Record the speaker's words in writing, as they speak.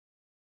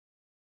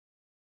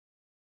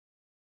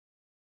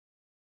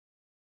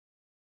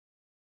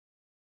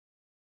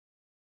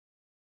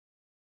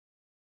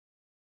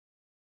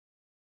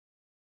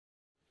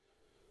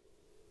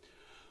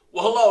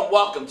Well, hello and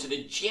welcome to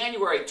the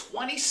January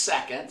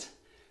 22nd,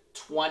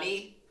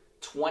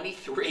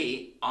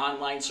 2023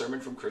 online sermon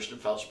from Christian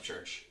Fellowship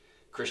Church.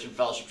 Christian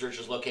Fellowship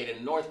Church is located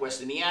in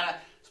Northwest Indiana,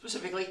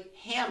 specifically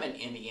Hammond,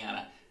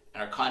 Indiana,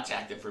 and our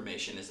contact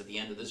information is at the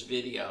end of this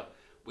video.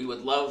 We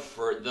would love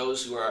for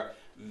those who are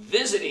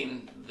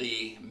visiting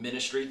the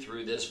ministry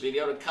through this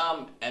video to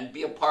come and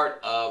be a part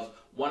of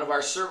one of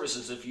our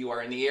services if you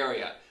are in the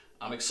area.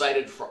 I'm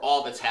excited for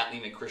all that's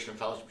happening at Christian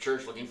Fellowship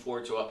Church, looking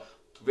forward to a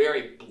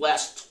very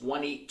blessed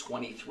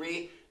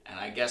 2023, and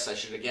I guess I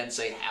should again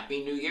say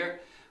Happy New Year.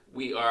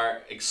 We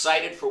are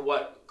excited for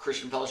what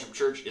Christian Fellowship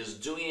Church is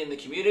doing in the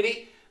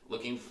community.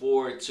 Looking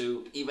forward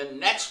to even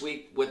next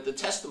week with the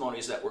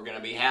testimonies that we're going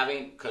to be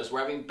having, because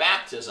we're having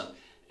baptism,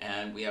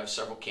 and we have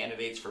several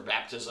candidates for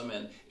baptism,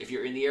 and if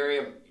you're in the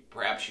area,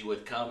 perhaps you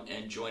would come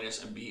and join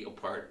us and be a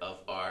part of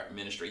our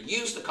ministry.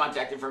 Use the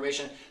contact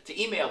information to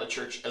email the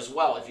church as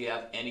well if you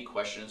have any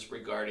questions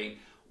regarding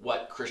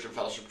what Christian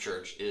Fellowship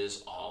Church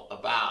is all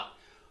about.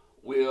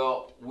 We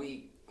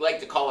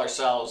like to call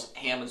ourselves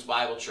Hammond's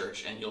Bible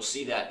Church, and you'll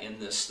see that in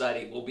this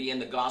study. We'll be in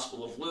the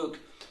Gospel of Luke,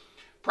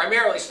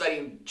 primarily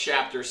studying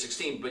chapter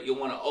 16, but you'll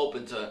want to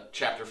open to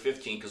chapter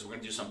 15 because we're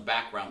going to do some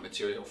background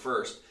material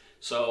first.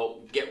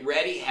 So get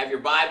ready, have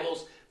your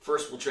Bibles.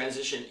 First, we'll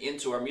transition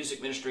into our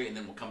music ministry, and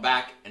then we'll come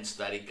back and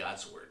study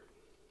God's Word.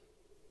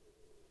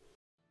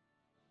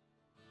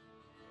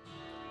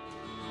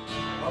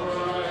 All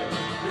right.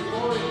 Good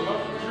morning.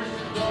 Welcome to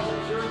Christian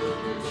Fellowship Church. You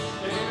can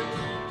stand.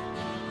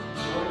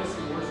 Join us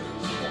in worship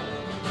this morning.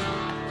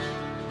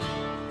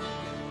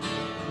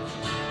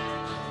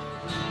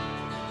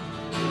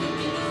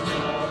 Praise the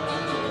Lord,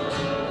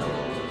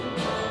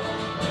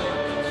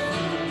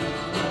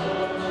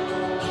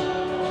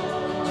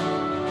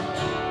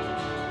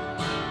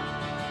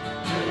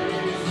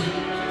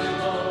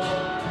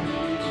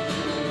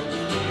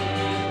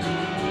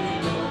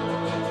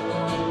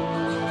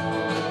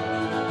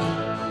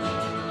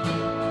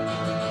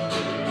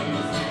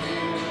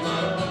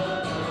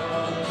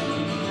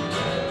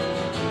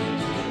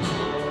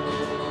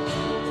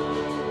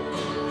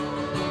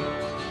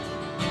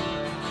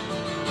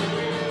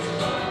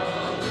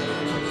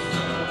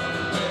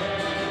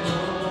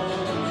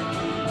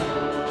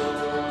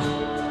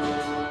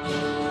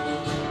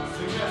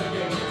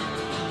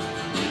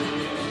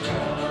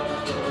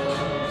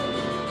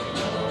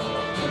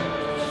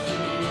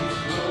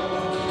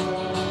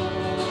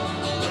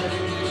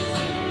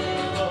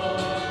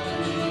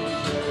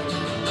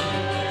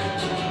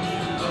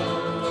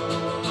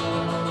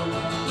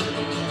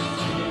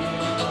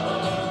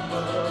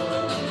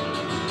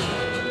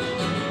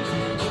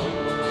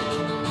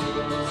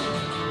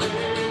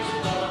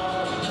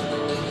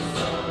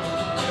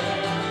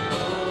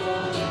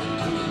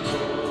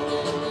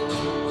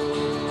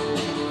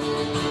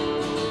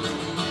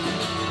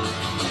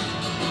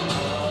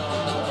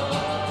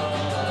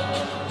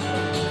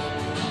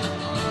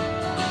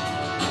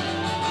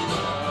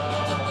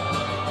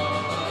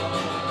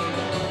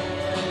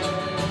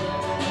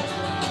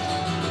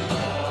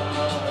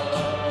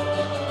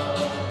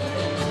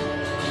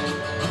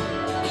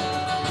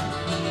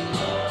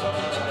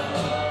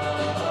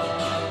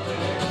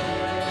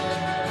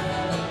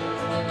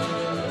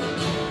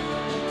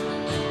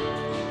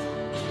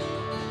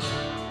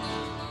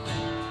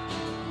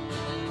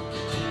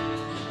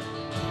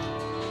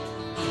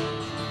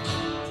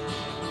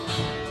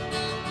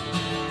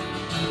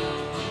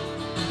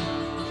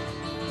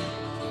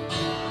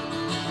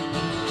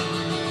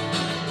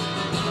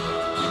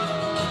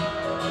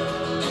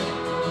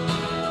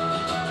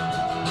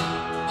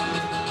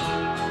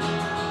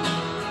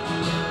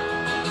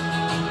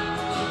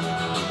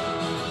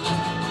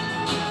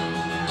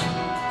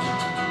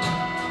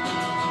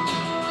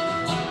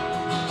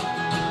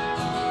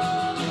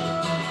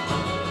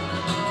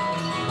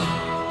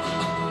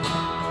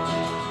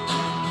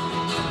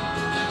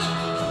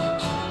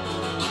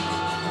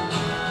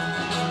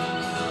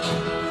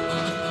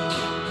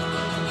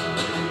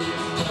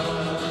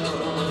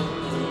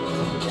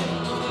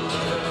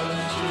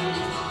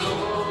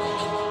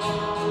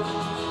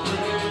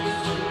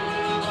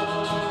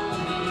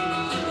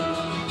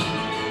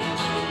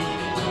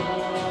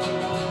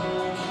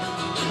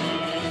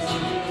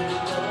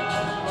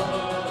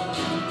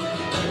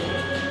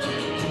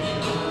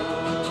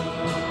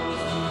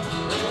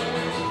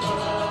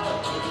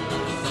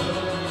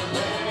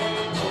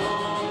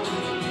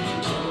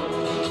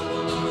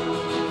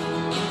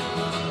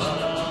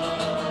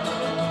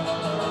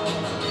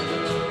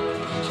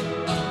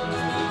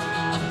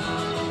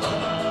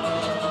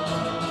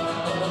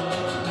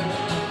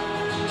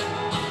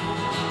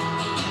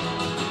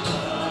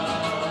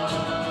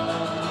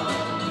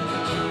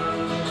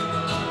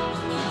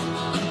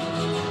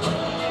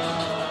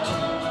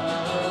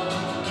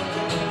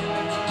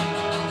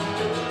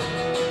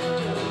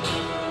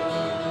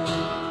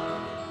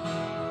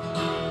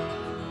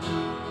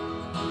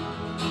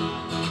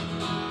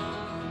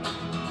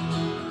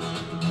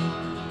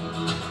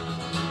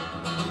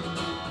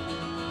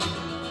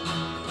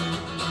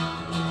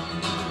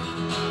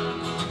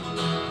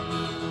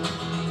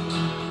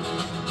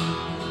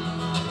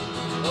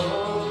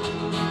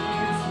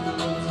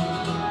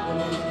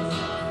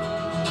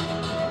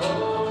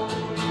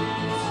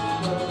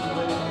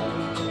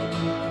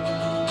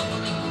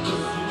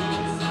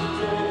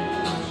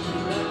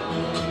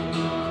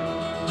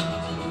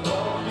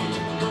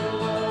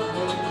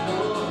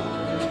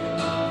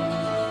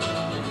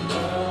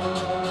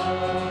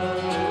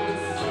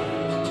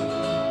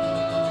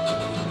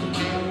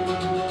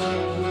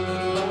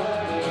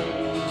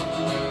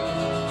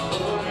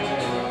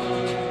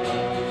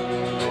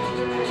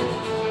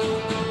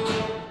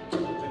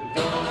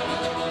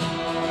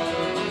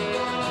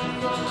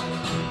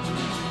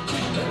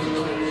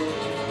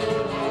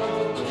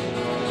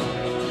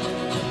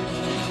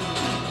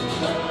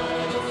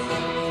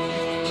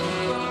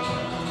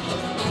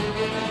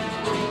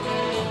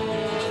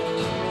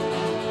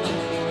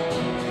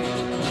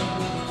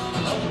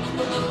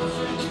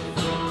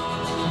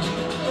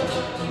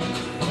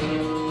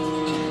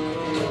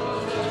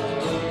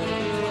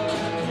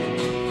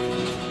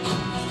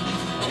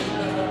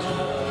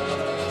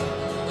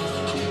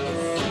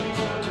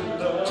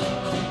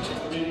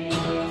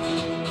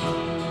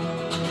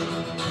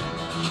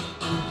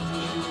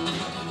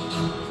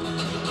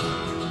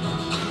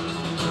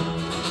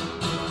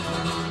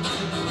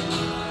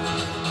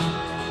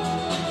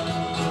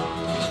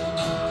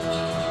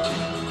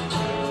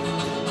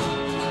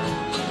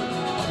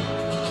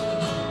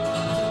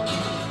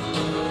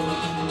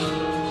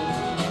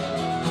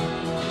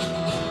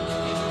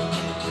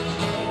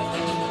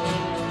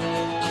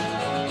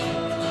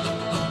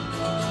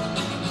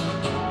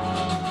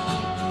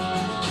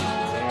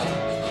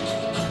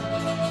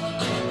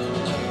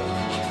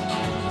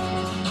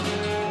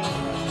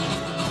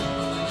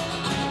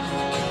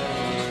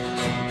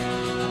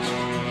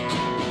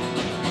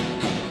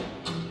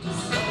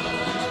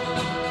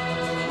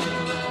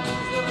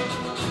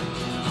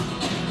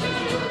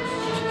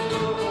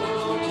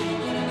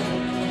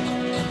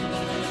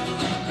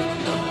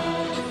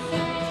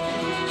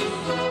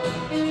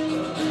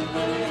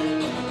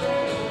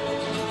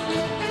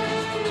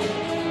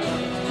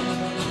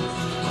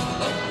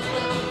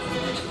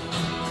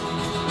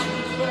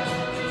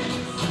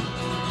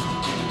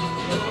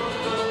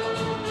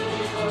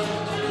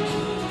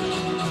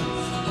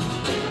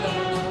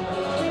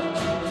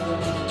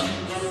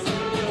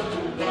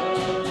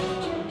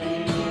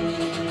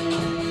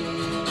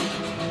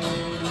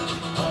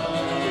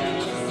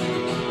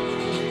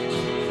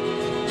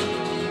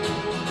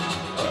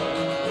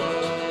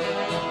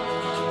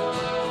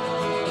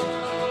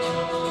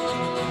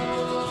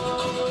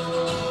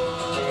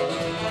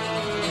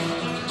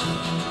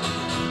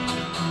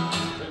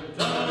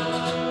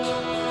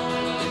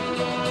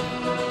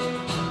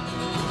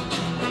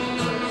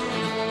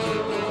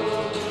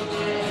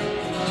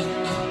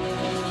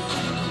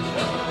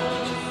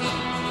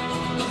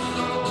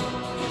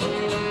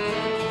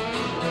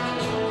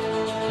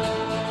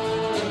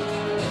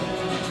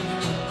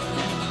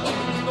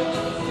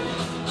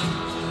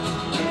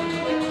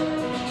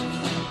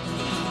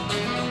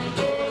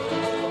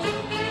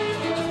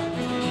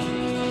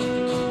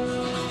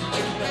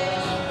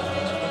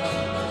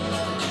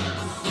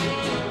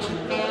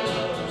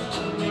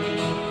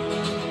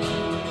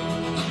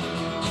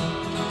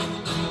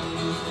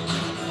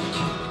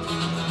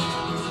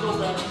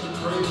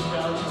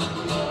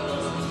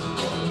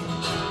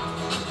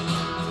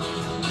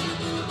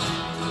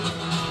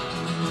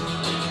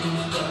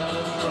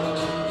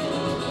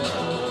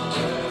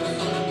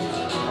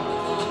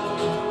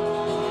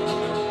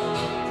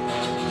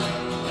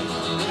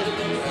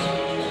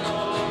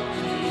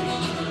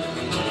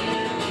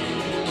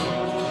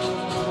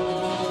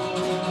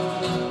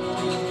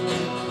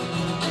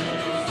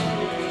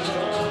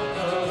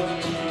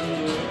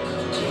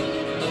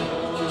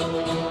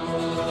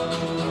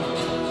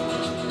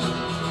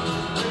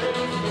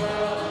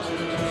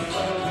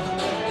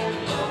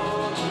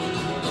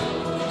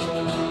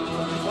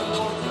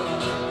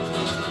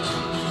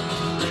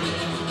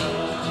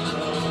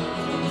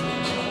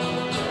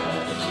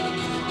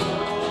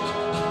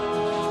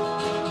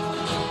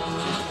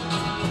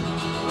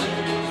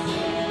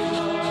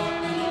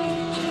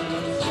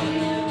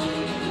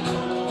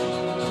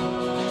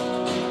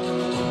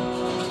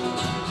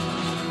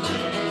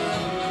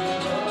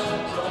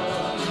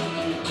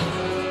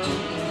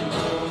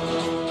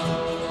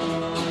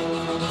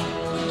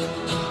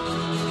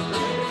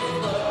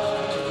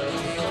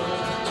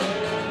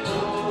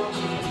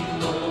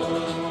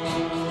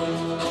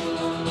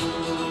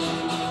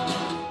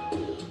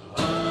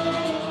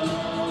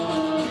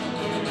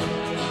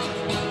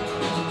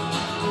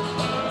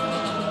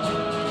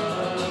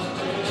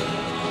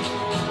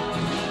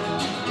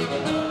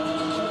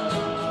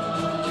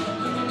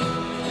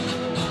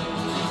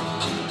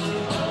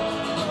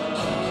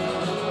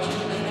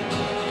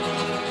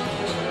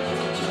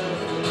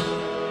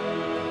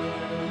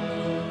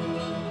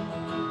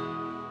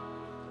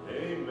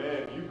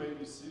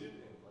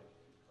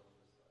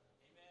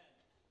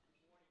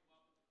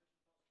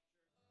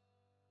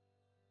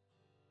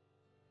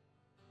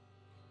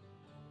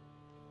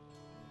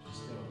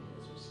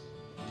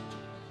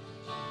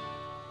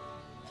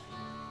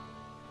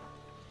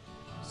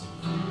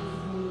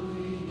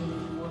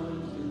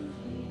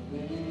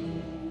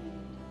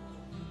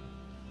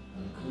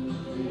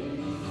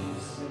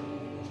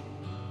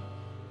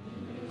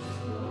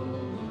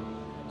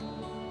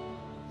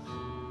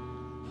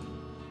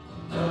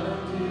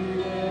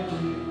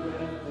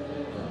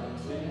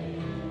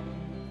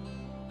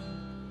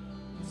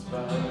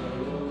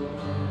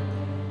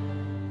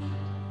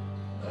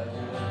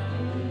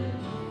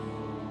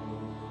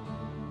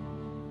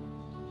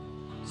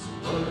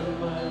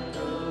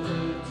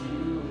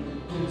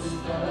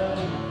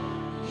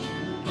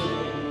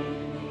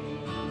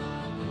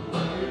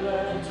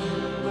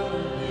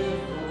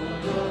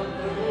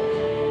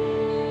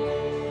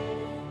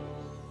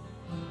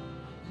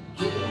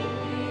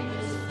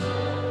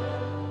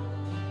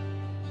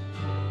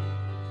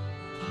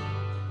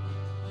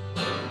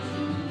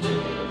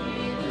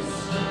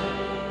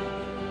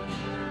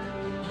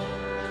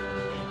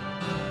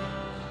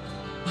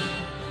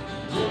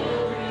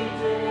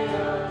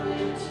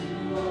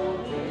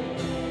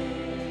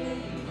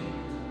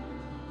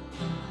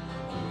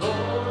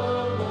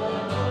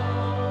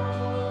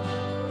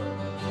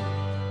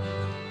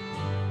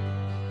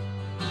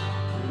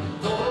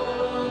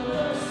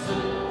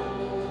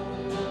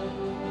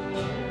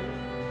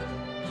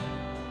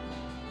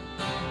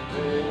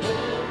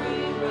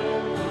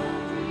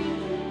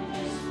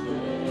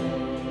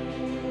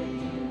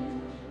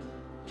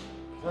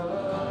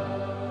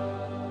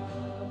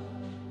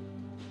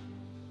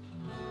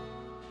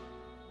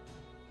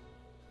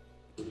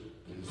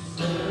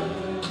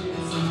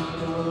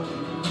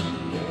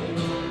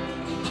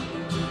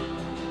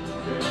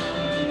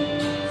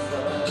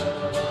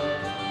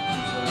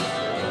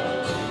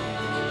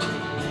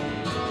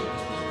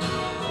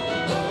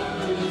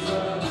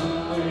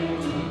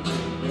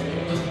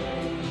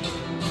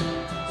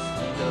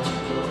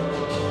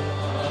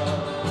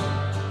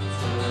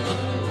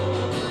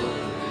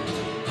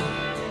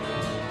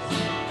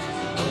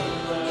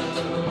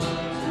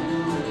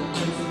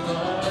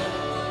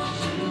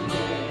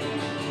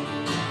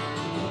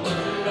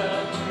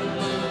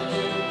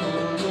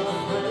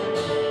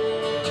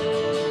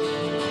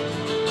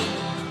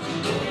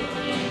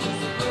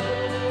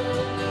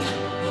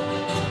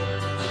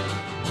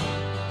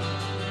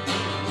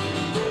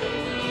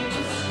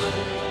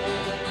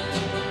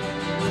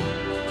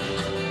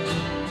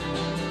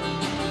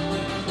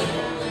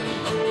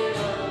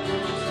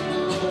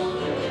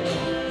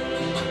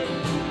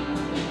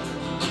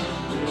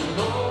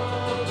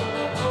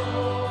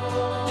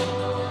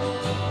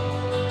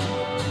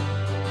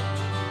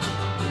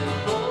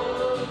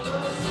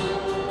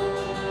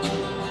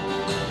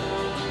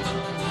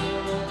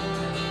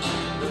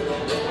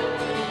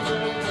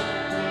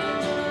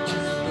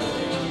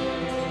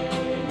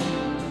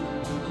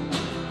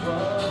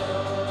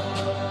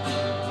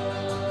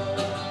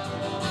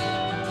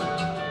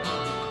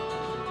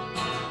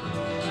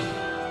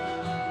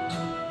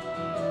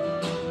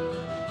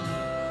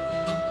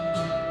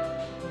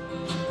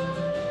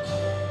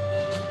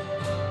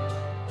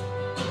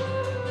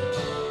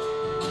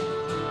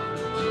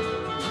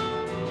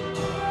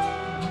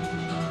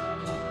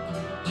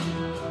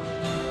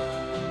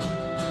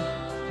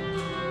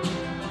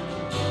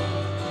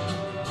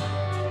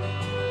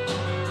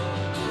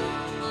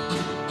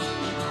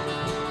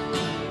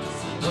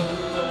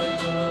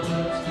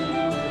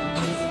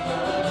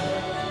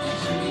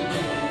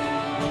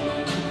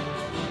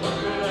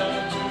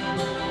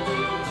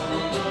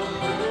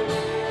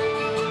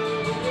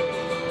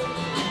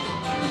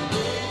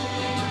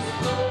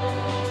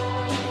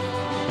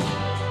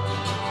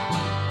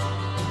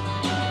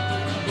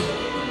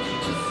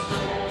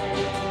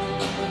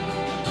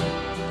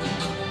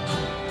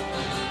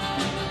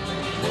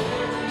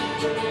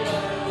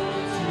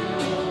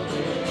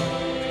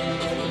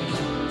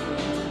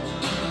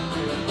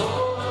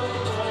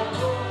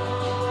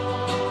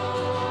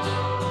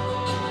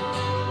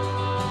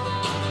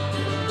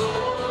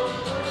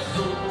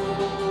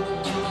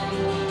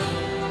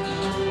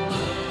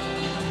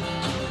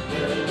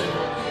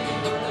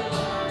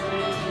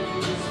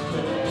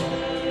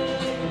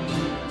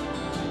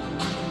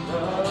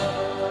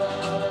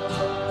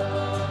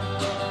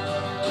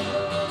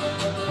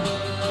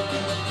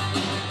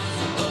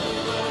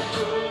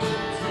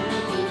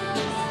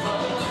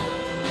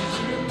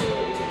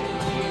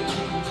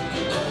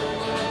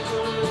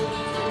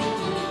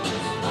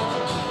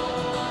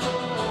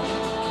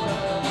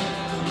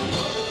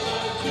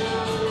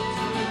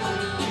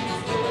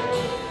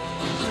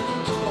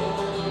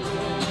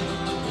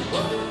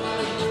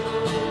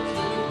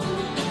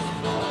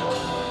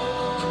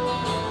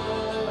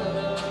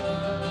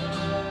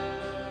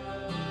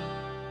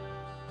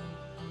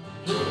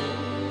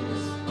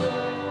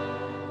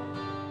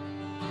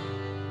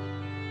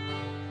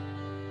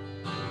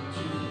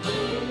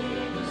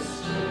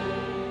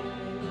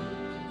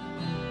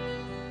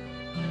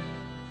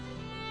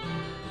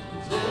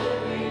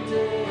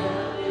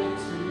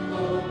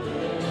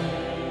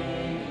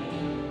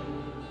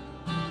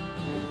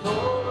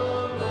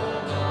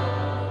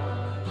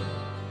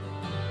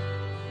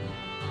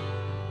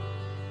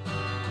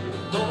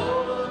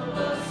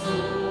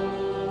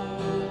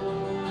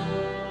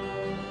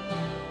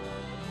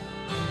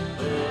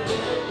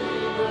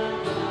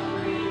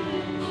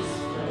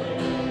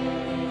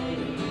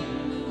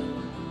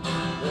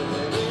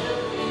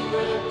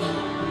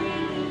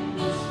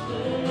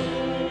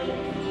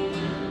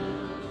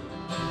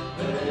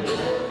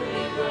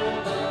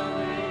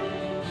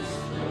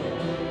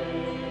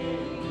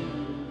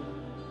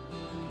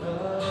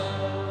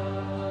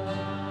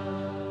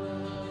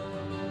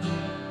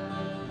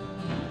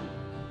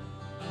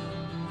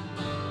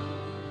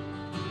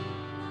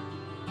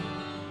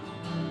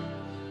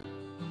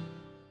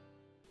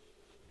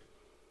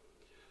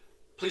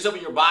 Please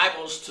open your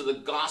Bibles to the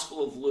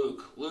Gospel of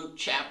Luke, Luke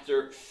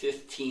chapter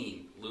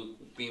 15.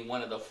 Luke being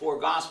one of the four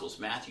Gospels,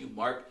 Matthew,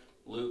 Mark,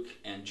 Luke,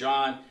 and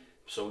John.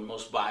 So in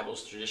most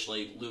Bibles,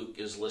 traditionally, Luke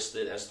is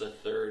listed as the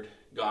third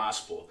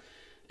Gospel.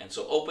 And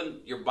so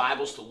open your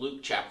Bibles to Luke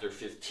chapter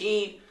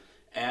 15.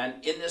 And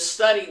in this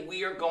study,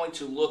 we are going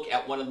to look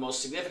at one of the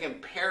most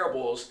significant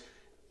parables,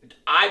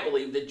 I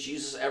believe, that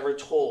Jesus ever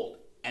told.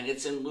 And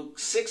it's in Luke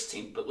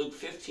 16, but Luke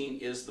 15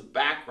 is the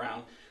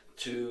background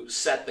to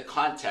set the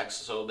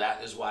context. So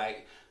that is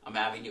why I'm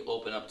having you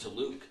open up to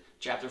Luke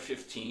chapter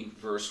 15,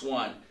 verse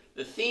 1.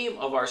 The theme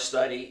of our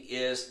study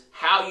is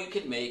how you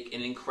can make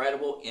an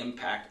incredible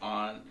impact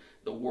on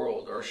the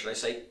world, or should I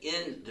say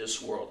in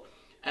this world.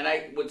 And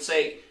I would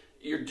say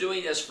you're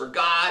doing this for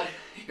God.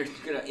 You're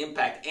going to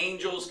impact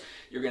angels.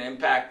 You're going to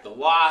impact the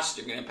lost.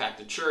 You're going to impact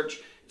the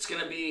church. It's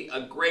going to be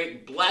a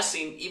great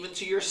blessing even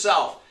to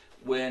yourself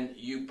when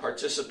you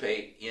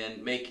participate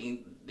in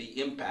making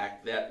the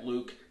impact that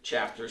Luke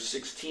chapter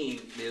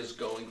 16 is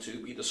going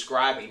to be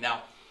describing.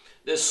 Now,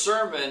 this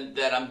sermon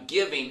that I'm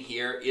giving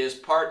here is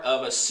part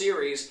of a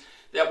series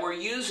that we're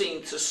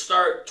using to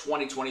start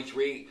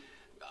 2023,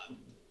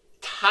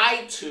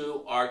 tied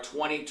to our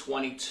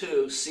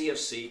 2022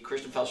 CFC,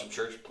 Christian Fellowship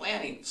Church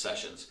planning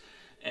sessions.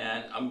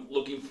 And I'm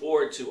looking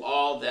forward to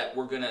all that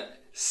we're going to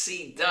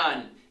see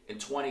done in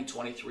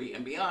 2023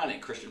 and beyond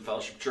at Christian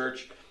Fellowship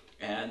Church.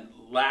 And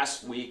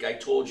last week I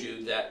told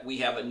you that we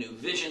have a new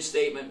vision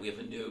statement, we have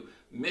a new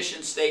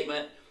mission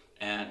statement,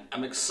 and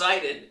I'm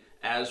excited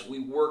as we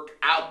work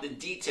out the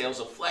details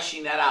of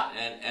fleshing that out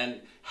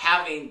and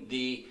having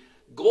the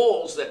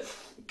goals that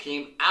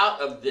came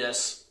out of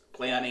this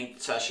planning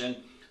session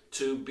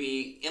to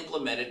be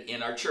implemented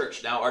in our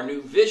church. Now, our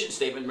new vision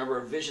statement,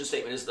 remember, a vision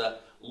statement is the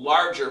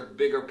larger,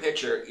 bigger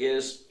picture,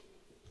 is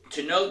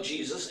to know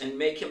Jesus and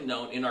make him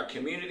known in our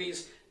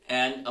communities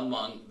and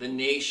among the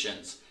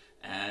nations.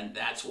 And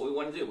that's what we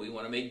want to do. We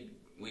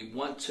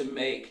want to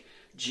make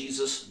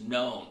Jesus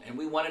known, and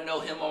we want to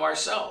know him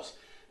ourselves.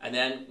 And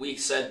then we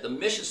said the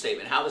mission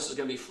statement, how this is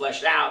going to be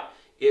fleshed out,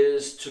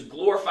 is to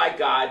glorify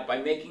God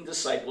by making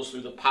disciples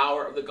through the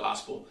power of the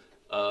gospel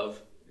of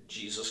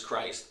Jesus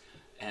Christ.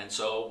 And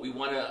so we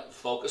want to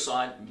focus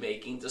on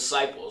making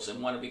disciples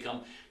and want to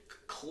become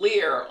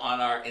clear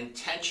on our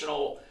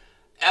intentional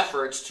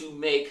efforts to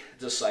make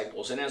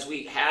disciples. And as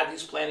we had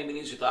these planning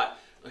meetings, we thought,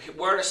 okay,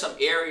 what are some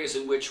areas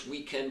in which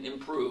we can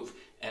improve?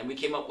 And we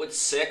came up with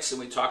 6,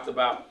 and we talked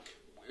about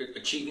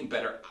achieving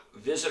better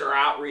visitor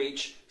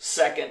outreach.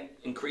 2nd,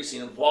 increasing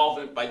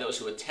involvement by those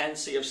who attend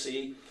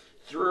CFC.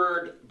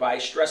 3rd, by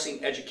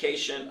stressing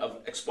education of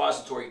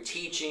expository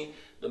teaching,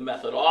 the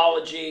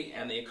methodology,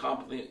 and the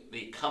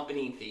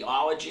accompanying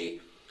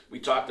theology. We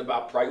talked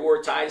about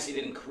prioritizing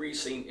and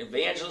increasing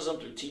evangelism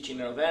through teaching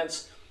and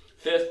events.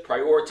 5th,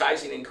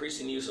 prioritizing and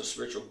increasing the use of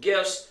spiritual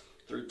gifts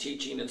through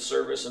teaching and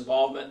service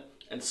involvement.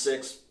 And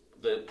 6th,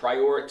 the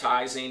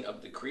prioritizing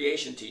of the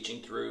creation teaching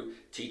through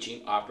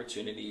teaching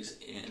opportunities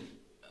in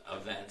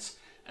events.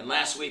 And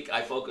last week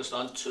I focused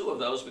on 2 of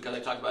those because I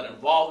talked about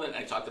involvement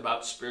and I talked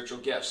about spiritual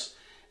gifts.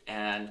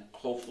 And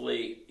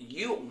hopefully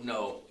you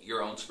know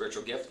your own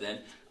spiritual gift. Then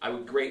I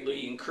would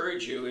greatly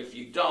encourage you, if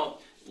you don't,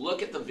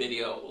 look at the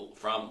video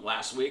from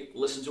last week,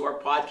 listen to our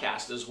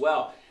podcast as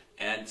well,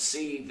 and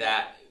see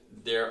that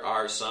there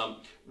are some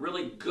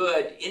really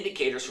good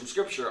indicators from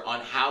Scripture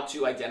on how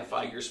to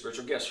identify your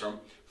spiritual gifts from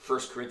 1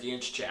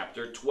 Corinthians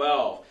chapter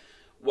 12.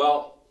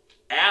 Well,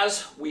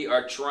 as we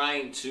are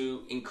trying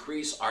to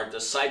increase our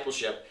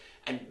discipleship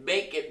and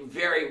make it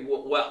very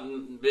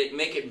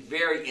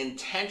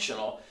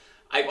intentional,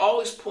 I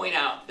always point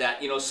out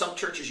that, some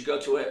churches you go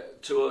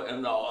to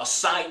and they'll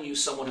assign you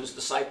someone who's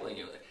discipling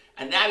you.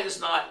 And that is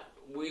not,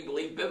 we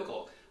believe,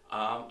 biblical.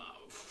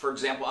 For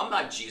example, I'm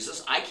not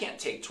Jesus. I can't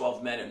take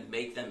 12 men and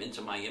make them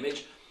into my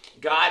image.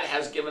 God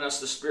has given us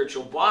the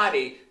spiritual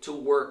body to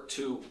work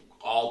to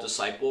all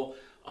disciple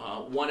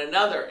one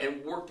another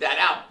and work that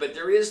out. But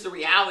there is the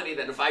reality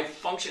that if I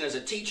function as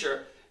a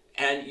teacher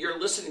and you're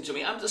listening to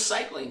me, I'm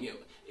discipling you.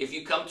 If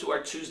you come to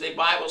our Tuesday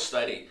Bible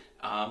study,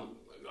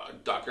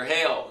 Dr.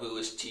 Hale, who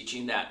is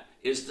teaching that,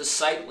 is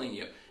discipling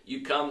you.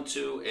 You come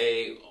to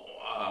a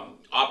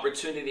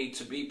opportunity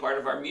to be part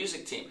of our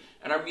music team,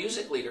 and our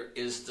music leader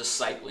is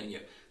discipling you.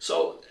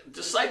 So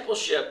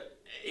discipleship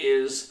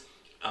is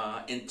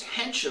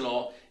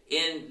intentional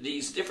in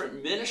these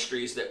different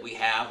ministries that we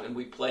have and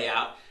we play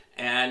out,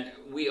 and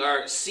we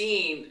are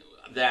seeing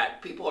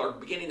that people are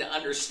beginning to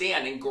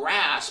understand and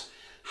grasp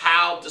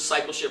how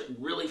discipleship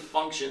really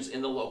functions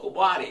in the local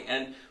body.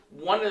 And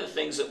one of the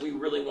things that we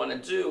really want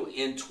to do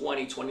in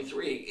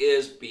 2023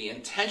 is be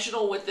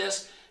intentional with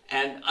this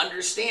and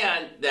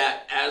understand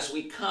that as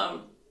we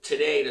come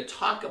today to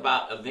talk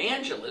about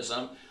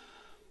evangelism,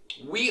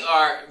 we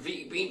are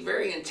being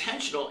very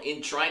intentional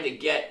in trying to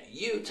get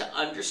you to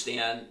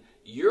understand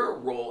your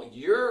role,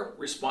 your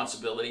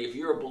responsibility. If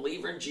you're a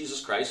believer in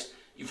Jesus Christ,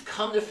 you've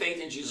come to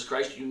faith in Jesus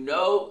Christ, you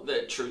know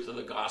the truth of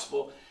the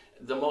gospel.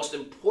 The most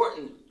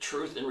important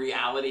truth and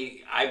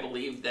reality, I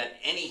believe, that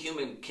any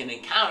human can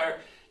encounter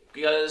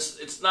because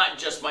it's not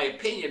just my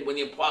opinion. When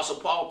the Apostle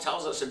Paul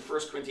tells us in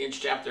 1 Corinthians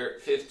chapter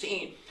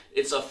 15,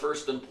 it's of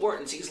first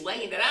importance. He's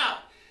laying it out.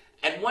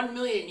 And 1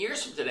 million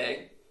years from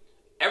today,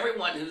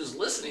 everyone who's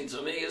listening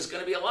to me is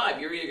going to be alive.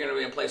 You're either going to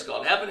be in a place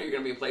called heaven or you're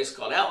going to be in a place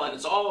called hell. And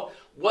it's all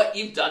what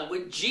you've done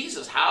with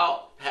Jesus.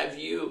 How have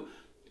you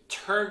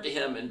turned to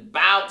him and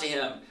bowed to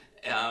him?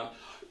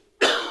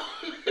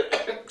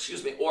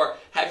 Excuse me. Or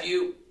have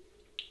you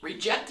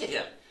rejected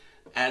him?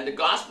 And the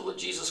gospel of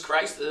Jesus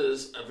Christ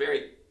is a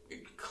very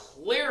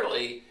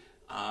clearly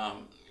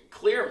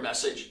clear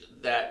message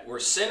that we're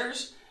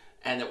sinners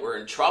and that we're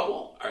in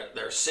trouble.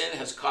 Their sin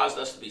has caused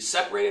us to be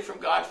separated from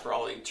God for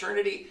all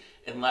eternity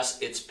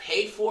unless it's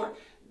paid for.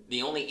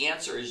 The only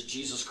answer is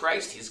Jesus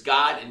Christ. He's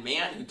God and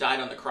man who died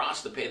on the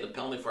cross to pay the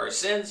penalty for our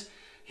sins.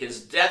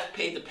 His death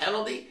paid the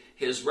penalty.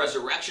 His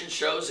resurrection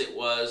shows it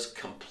was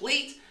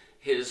complete.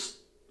 His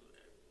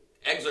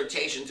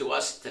exhortation to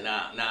us to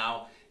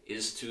now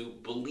is to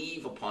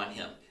believe upon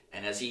him.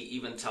 And as he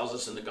even tells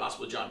us in the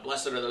Gospel of John,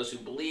 blessed are those who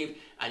believe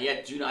and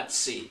yet do not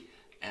see.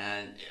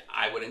 And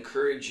I would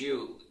encourage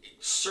you,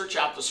 search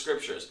out the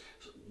scriptures.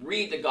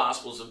 Read the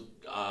Gospels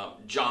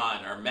of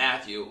John or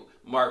Matthew,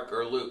 Mark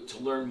or Luke to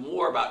learn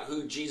more about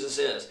who Jesus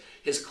is.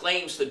 His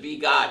claims to be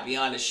God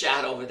beyond a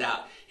shadow of a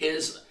doubt.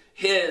 His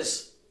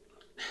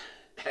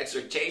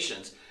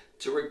exhortations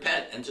to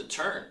repent and to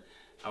turn.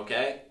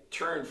 Okay?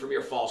 Turn from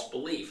your false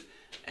belief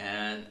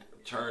and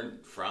turn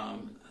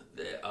from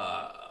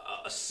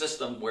a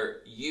system where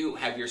you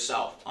have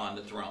yourself on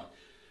the throne.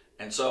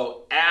 And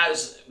so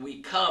as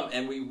we come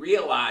and we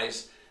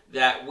realize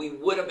that we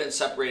would have been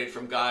separated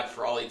from God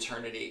for all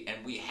eternity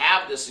and we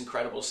have this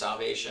incredible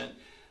salvation,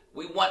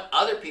 we want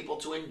other people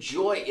to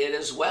enjoy it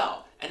as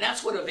well. And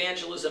that's what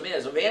evangelism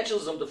is.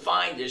 Evangelism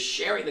defined is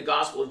sharing the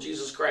gospel of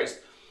Jesus Christ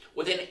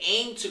with an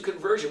aim to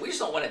conversion. We just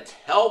don't want to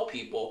tell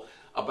people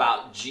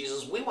about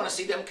Jesus. We want to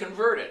see them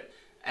converted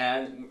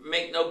and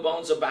make no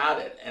bones about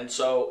it. And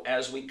so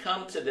as we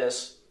come to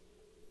this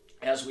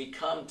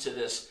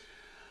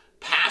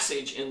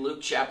passage in Luke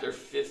chapter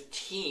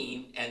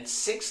 15 and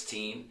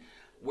 16,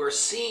 we're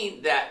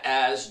seeing that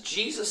as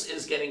Jesus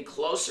is getting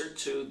closer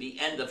to the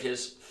end of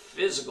his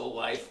physical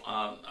life,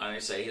 I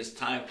say his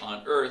time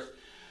on earth,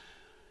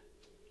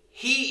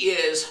 he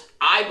is,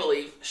 I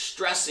believe,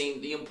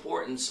 stressing the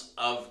importance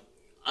of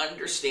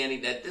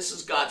understanding that this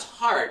is God's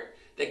heart,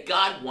 that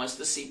God wants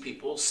to see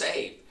people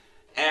saved.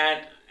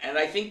 And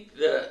I think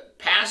the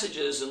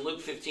passages in Luke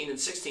 15 and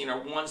 16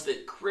 are ones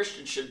that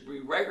Christians should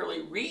be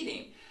regularly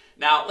reading.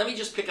 Now, let me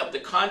just pick up the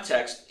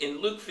context. In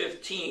Luke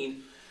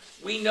 15,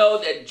 we know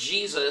that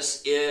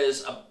Jesus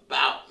is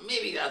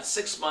maybe about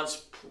 6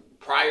 months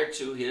prior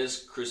to his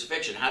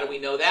crucifixion. How do we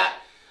know that?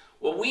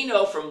 Well, we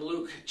know from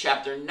Luke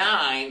chapter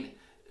 9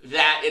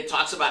 that it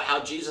talks about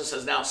how Jesus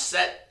has now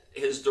set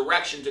his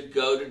direction to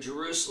go to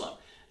Jerusalem.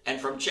 And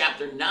from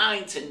chapter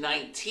 9 to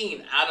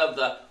 19, out of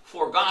the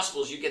 4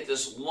 Gospels, you get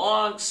this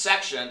long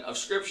section of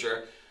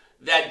Scripture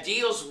that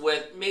deals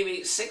with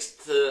maybe 6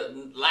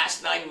 to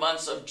last 9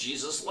 months of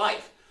Jesus'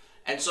 life.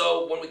 And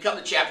so when we come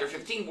to chapter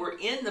 15, we're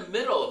in the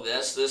middle of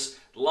this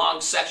long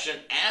section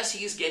as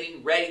he's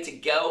getting ready to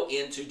go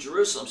into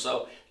Jerusalem.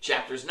 So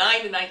chapters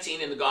 9 to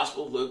 19 in the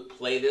Gospel of Luke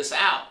play this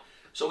out.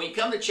 So when you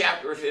come to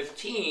chapter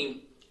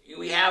 15,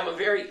 we have a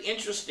very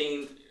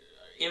interesting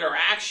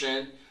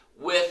interaction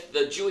with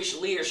the Jewish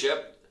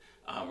leadership.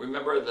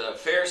 Remember, the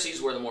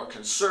Pharisees were the more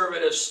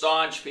conservative,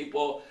 staunch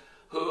people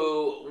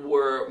who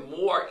were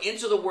more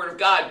into the Word of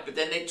God, but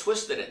then they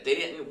twisted it. They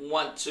didn't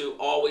want to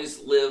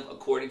always live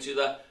according to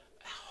the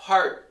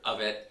heart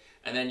of it.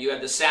 And then you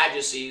had the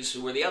Sadducees,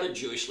 who were the other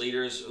Jewish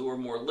leaders who were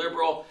more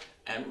liberal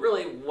and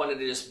really wanted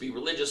to just be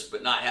religious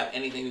but not have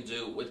anything to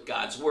do with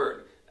God's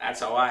Word. That's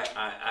how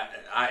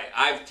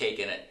I've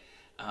taken it.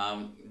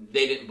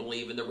 They didn't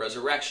believe in the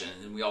resurrection.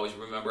 And we always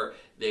remember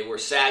they were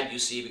sad, you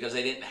see, because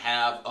they didn't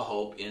have a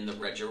hope in the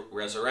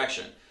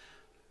resurrection.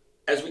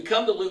 As we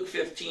come to Luke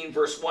 15,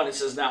 verse 1, it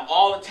says, now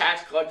all the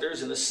tax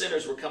collectors and the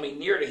sinners were coming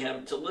near to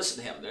him to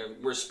listen to him.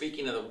 We're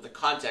speaking of the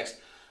context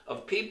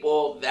of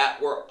people that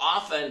were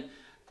often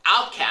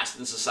outcast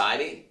in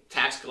society.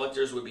 Tax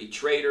collectors would be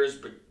traitors,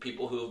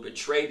 people who have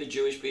betrayed the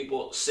Jewish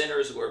people.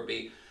 Sinners would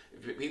be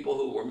people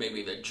who were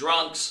maybe the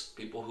drunks,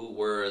 people who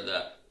were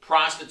the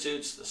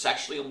prostitutes, the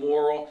sexually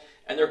immoral,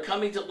 and they're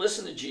coming to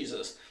listen to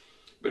Jesus.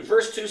 But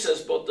verse 2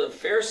 says, both the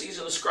Pharisees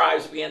and the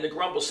scribes began to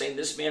grumble, saying,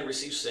 this man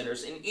receives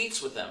sinners and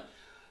eats with them.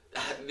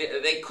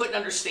 They couldn't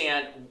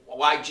understand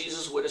why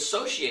Jesus would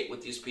associate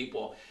with these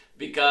people,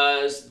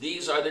 because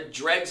these are the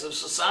dregs of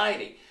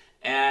society.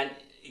 And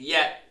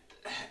yet,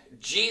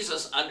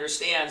 Jesus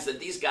understands that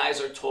these guys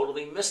are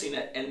totally missing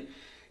it. And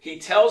he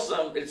tells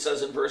them, it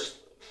says in verse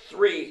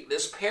 3,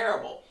 this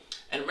parable.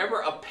 And remember,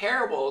 a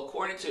parable,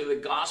 according to the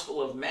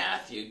Gospel of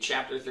Matthew,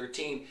 chapter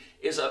 13,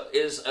 is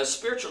a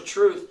spiritual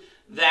truth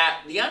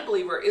that the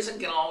unbeliever isn't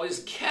going to always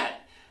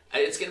get.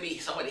 It's going to be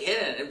somewhat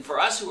hidden. And for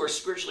us who are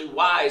spiritually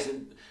wise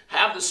and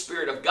have the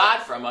Spirit of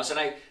God from us, and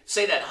I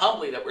say that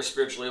humbly that we're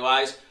spiritually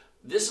wise,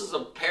 this is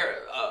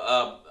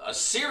a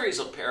series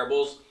of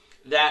parables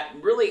that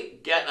really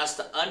get us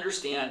to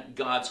understand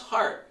God's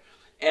heart.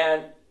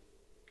 And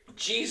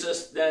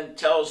Jesus then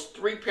tells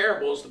three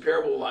parables: the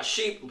parable of lost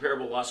sheep, the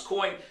parable of lost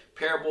coin,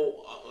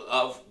 parable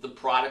of the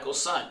prodigal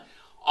son.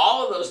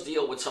 All of those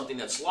deal with something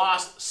that's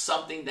lost,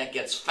 something that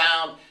gets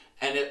found,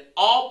 and it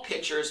all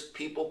pictures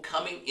people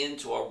coming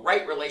into a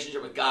right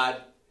relationship with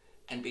God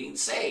and being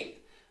saved.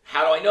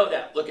 How do I know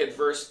that? Look at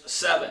verse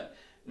 7.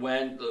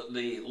 When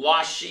the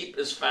lost sheep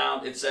is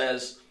found, it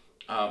says,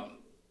 I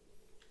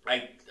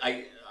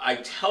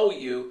tell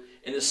you,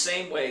 in the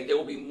same way, there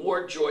will be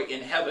more joy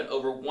in heaven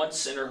over one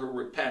sinner who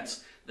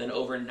repents than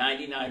over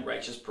 99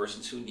 righteous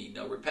persons who need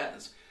no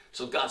repentance.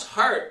 So God's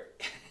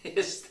heart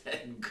is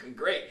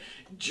great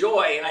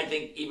joy, and I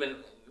think even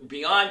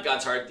beyond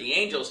God's heart, the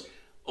angels,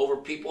 over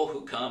people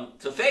who come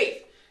to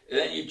faith. And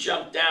then you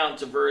jump down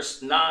to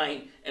verse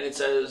 9, and it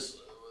says,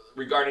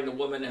 regarding the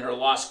woman and her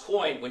lost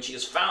coin, when she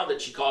has found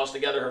it, she calls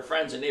together her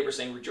friends and neighbors,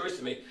 saying, "Rejoice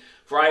with me,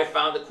 for I have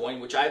found the coin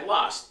which I had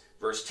lost."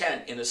 Verse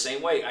 10, in the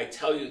same way, I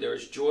tell you, there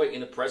is joy in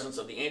the presence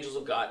of the angels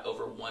of God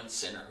over one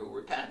sinner who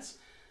repents.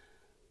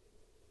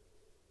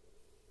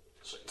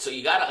 So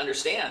you got to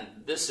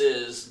understand, this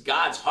is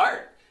God's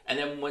heart. And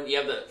then when you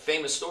have the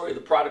famous story of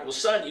the prodigal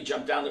son, you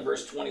jump down to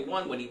verse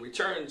 21 when he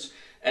returns,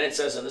 and it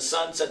says, and the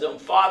son said to him,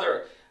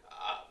 "Father,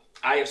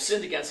 I have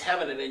sinned against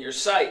heaven and in your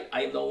sight.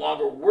 I am no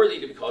longer worthy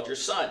to be called your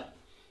son."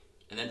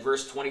 And then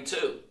verse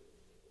 22,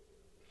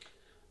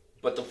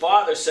 but the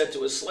father said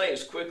to his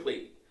slaves,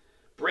 "Quickly,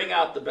 bring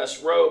out the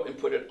best robe and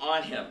put it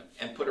on him,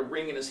 and put a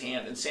ring in his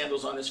hand and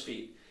sandals on his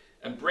feet.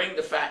 And bring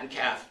the fattened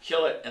calf,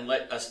 kill it, and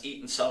let us eat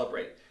and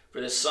celebrate.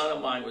 For this son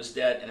of mine was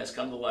dead and has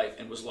come to life,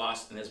 and was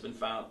lost and has been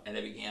found." And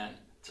they began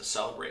to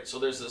celebrate. So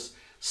there's this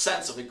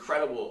sense of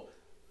incredible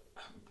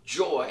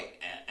joy,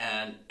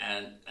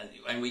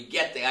 and we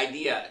get the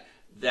idea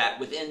that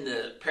within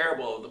the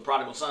parable of the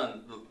prodigal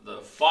son,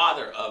 the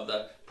father of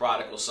the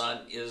prodigal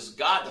son is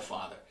God the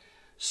Father.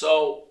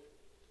 So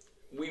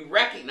we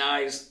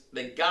recognize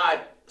that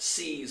God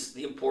sees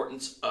the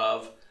importance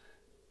of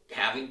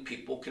having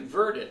people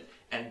converted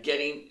and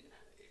getting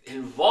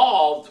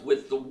involved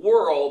with the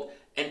world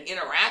and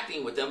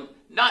interacting with them,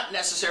 not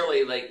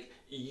necessarily like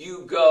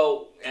you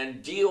go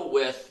and deal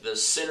with the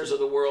sinners of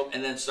the world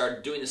and then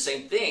start doing the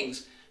same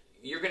things.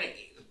 You're going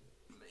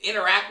to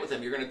interact with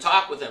them. You're going to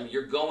talk with them.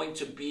 You're going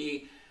to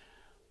be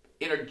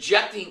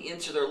interjecting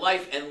into their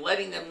life and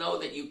letting them know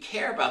that you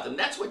care about them.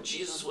 That's what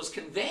Jesus was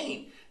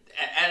conveying.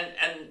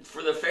 And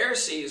for the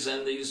Pharisees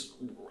and these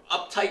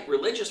uptight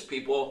religious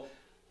people,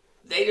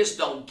 they just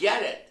don't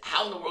get it.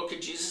 How in the world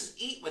could Jesus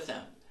eat with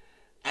them?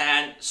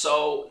 And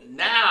so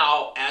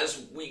now,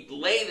 as we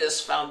lay this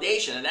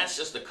foundation, and that's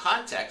just the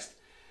context,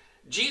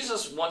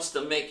 Jesus wants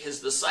to make his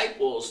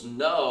disciples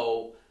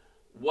know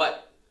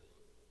what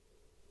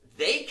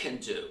they can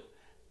do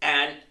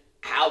and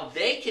how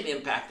they can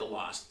impact the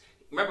lost.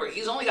 Remember,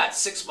 he's only got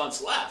 6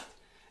 months left.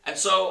 And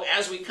so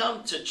as we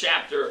come to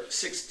chapter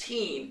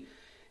 16,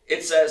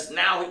 it says,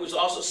 now he was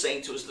also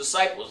saying to his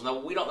disciples. Now,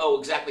 we don't know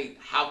exactly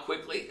how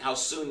quickly, how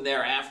soon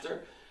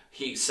thereafter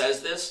he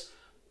says this.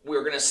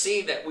 We're going to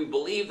see that we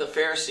believe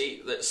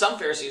that some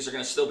Pharisees are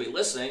going to still be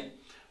listening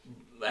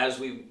as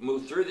we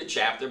move through the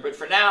chapter. But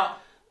for now,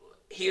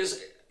 he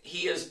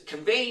is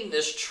conveying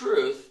this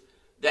truth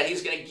that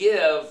he's going to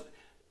give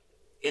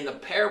in the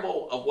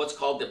parable of what's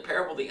called the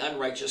parable of the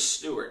unrighteous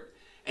steward.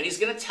 And he's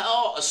going to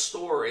tell a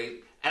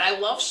story, and I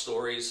love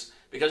stories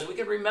because we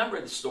can remember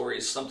the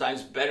stories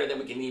sometimes better than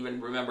we can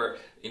even remember,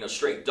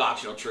 straight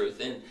doctrinal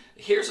truth. And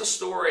here's a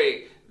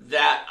story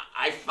that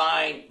I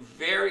find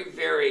very,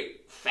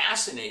 very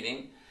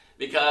fascinating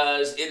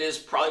because it is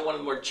probably one of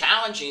the more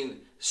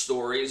challenging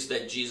stories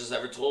that Jesus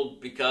ever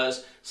told,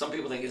 because some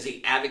people think, is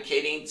he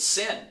advocating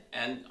sin?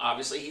 And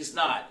obviously he's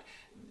not.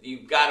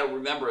 You've got to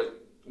remember,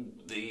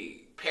 the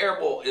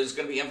parable is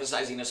going to be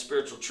emphasizing a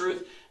spiritual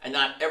truth, and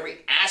not every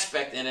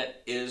aspect in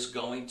it is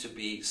going to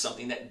be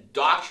something that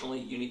doctrinally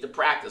you need to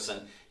practice.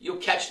 And you'll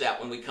catch that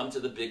when we come to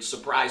the big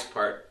surprise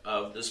part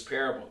of this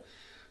parable.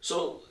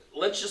 So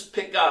let's just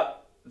pick up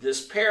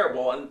this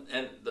parable,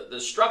 and the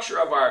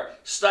structure of our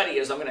study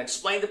is I'm going to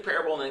explain the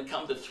parable and then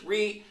come to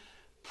three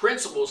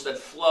principles that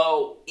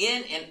flow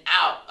in and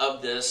out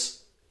of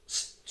this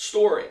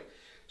story.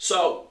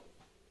 So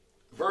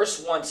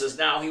verse 1 says,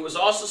 now he was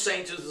also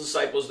saying to his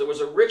disciples, there was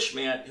a rich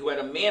man who had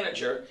a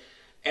manager,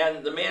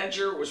 and the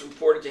manager was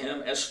reported to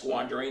him as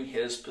squandering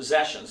his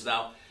possessions.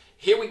 Now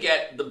here we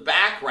get the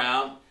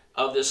background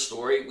of this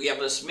story. We have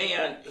this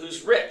man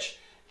who's rich,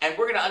 and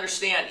we're going to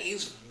understand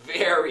he's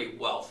very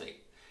wealthy.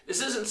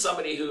 This isn't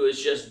somebody who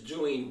is just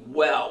doing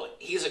well.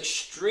 He's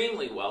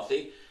extremely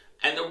wealthy.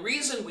 And the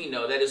reason we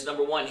know that is,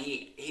 number one,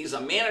 he's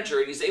a manager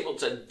and he's able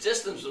to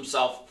distance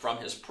himself from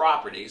his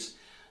properties.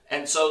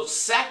 And so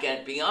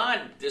second,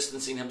 beyond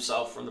distancing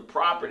himself from the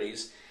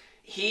properties,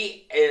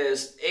 he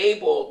is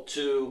able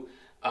to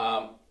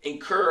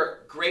incur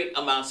great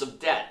amounts of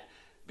debt.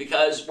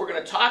 Because we're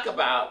going to talk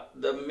about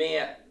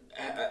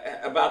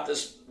about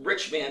this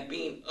rich man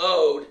being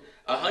owed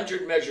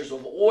 100 measures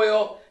of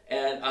oil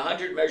and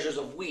 100 measures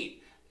of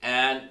wheat.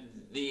 And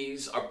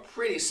these are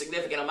pretty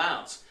significant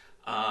amounts.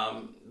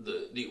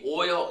 The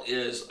oil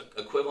is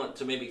equivalent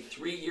to maybe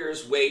 3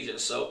 years'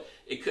 wages. So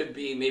it could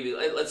be maybe,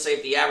 let's say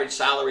if the average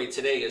salary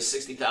today is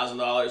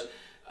 $60,000,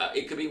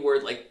 it could be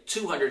worth like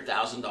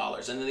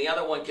 $200,000. And then the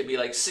other one could be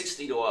like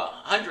 $60,000 to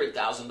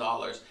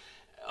 $100,000.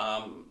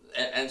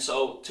 And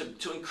so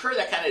to incur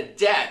that kind of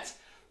debt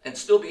and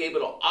still be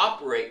able to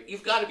operate,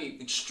 you've got to be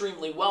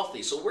extremely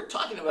wealthy. So we're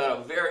talking about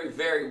a very,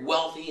 very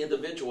wealthy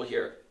individual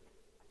here.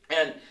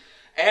 And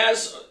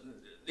as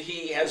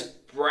he has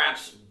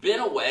perhaps been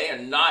away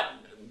and not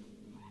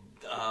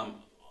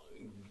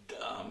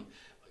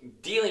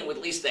dealing with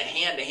at least the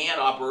hand-to-hand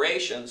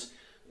operations,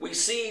 we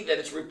see that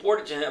it's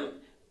reported to him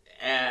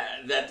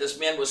that this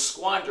man was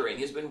squandering.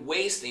 He's been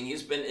wasting.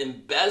 He's been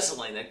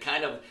embezzling. And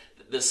kind of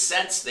the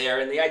sense there,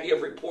 and the idea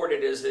of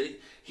reported is that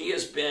he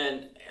has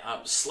been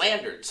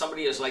slandered.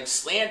 Somebody is like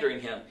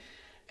slandering him.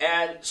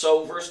 And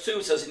so verse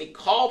 2 says, and he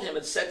called him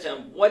and said to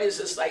him, what is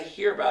this I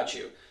hear about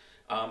you?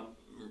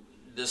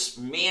 This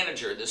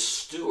manager, this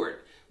steward,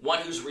 one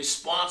who's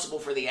responsible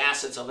for the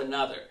assets of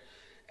another.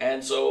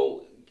 And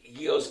so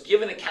he goes,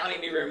 give an accounting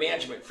of your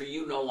management, for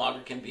you no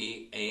longer can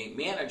be a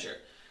manager.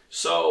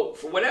 So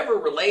for whatever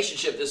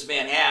relationship this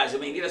man has, I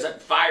mean, he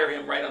doesn't fire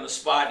him right on the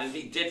spot. And if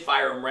he did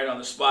fire him right on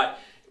the spot,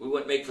 we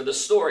wouldn't make for the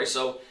story.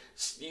 So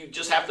you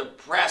just have to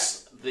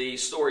press the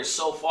story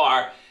so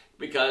far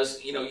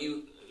because, you know,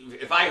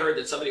 if I heard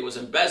that somebody was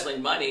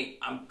embezzling money,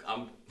 I'm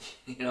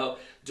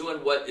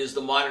doing what is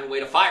the modern way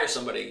to fire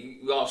somebody.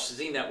 You've all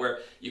seen that where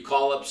you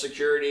call up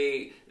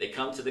security, they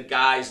come to the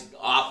guy's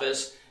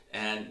office,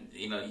 and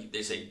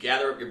they say,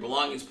 gather up your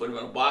belongings, put them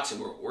in a box,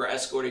 and we're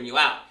escorting you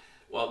out.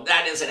 Well,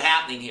 that isn't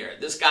happening here.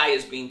 This guy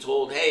is being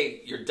told,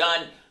 hey, you're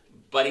done,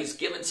 but he's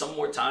given some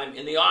more time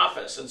in the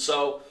office. And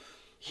so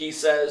he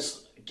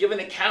says, give an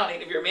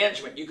accounting of your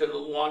management. You can no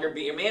longer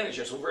be a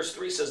manager. So verse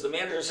 3 says, the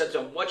manager said to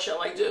him, what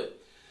shall I do?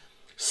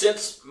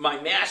 Since my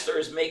master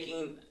is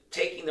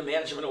taking the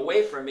management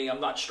away from me,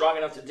 I'm not strong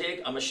enough to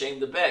dig, I'm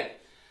ashamed to beg.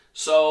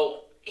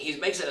 So he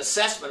makes an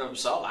assessment of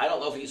himself. I don't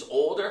know if he's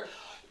older.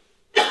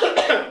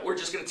 We're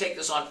just going to take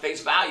this on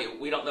face value.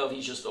 We don't know if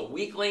he's just a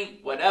weakling,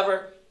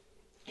 whatever.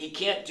 He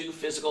can't do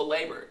physical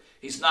labor.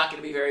 He's not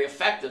going to be very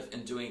effective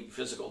in doing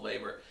physical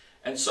labor.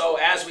 And so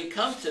as we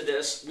come to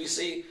this, we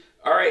see,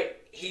 all right,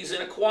 he's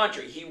in a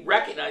quandary. He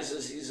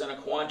recognizes he's in a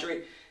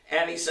quandary,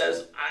 and he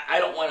says, I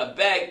don't want to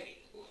beg.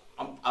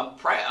 I'm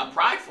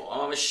prideful.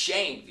 I'm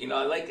ashamed.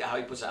 I like how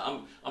he puts that.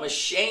 I'm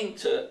ashamed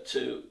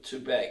to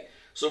beg.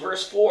 So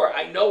verse 4,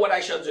 I know what I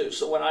shall do.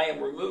 So when I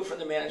am removed from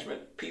the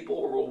management,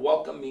 people will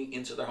welcome me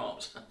into their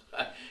homes.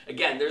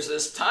 Again, there's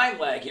this time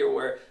lag here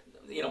where,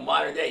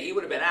 modern day, he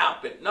would have been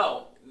out. But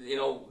no,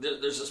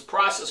 there's this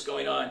process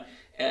going on,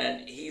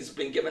 and he's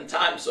been given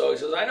time. So he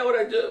says, I know what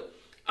I do.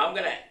 I'm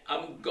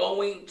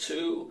going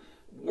to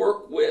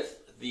work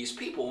with these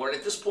people. And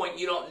at this point,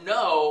 you don't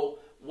know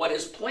what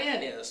his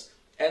plan is.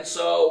 And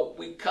so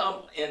we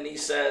come, and he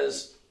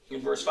says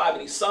in verse 5,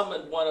 and he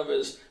summoned one of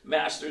his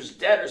master's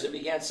debtors and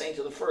began saying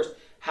to the first,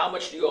 how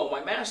much do you owe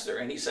my master?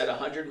 And he said,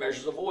 100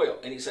 measures of oil.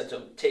 And he said to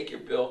him, take your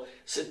bill,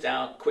 sit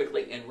down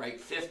quickly, and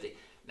write 50.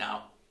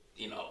 Now,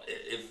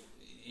 if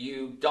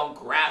you don't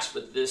grasp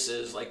that this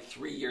is like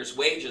 3 years'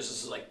 wages,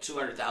 this is like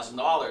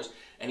 $200,000,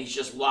 and he's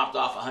just lopped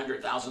off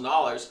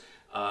 $100,000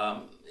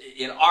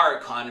 in our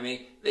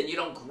economy, then you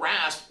don't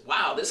grasp,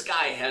 wow, this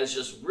guy has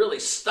just really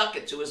stuck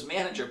it to his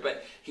manager.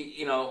 But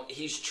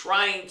he's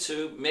trying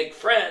to make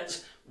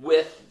friends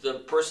with the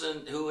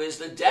person who is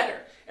the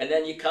debtor. And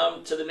then you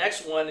come to the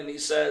next one, and he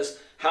says,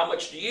 how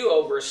much do you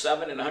owe? Verse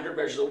 7, and 100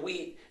 measures of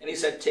wheat. And he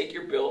said, take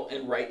your bill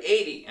and write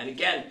 80. And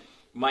again,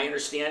 my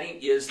understanding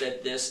is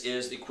that this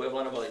is the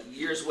equivalent of a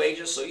year's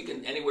wages, so you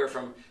can anywhere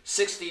from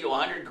 60 to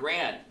 100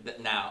 grand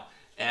now.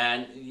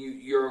 And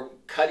you're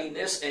cutting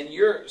this, and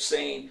you're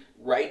saying,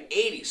 write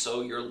 80.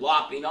 So you're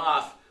lopping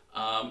off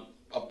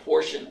a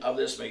portion of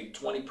this, maybe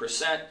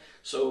 20%.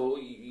 So,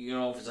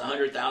 if it's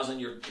 100,000,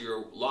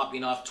 you're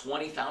lopping off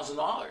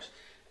 $20,000.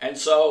 And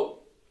so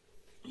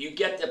you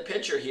get the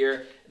picture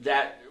here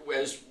that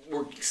as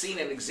we're seeing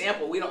an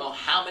example, we don't know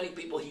how many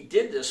people he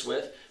did this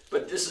with,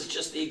 but this is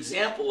just the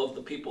example of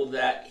the people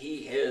that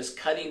he is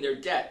cutting their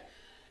debt.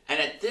 And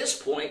at this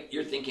point,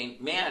 you're thinking,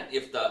 man,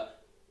 if the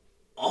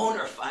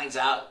owner finds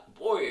out,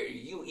 boy, are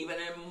you even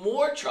in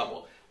more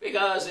trouble?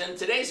 Because in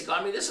today's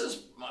economy, this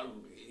is,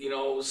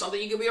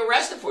 something you can be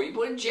arrested for. You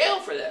put in jail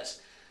for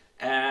this.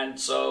 And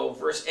so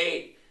verse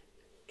 8,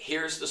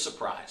 here's the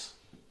surprise.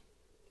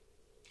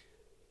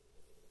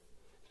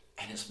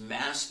 And his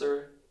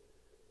master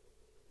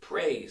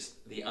praised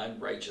the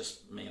unrighteous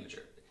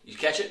manager. You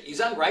catch it? He's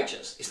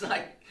unrighteous.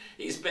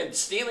 He's been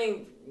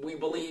stealing, we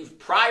believe,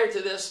 prior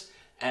to this,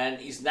 and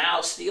he's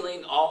now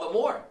stealing all the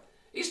more.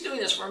 He's doing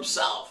this for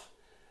himself.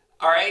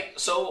 All right,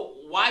 so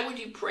why would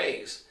you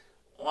praise?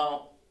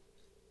 Well,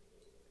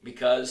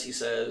 because he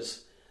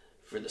says,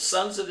 for the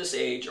sons of this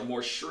age are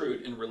more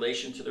shrewd in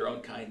relation to their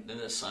own kind than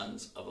the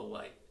sons of the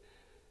light.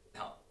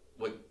 Now,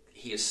 what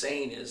he is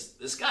saying is,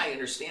 this guy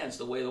understands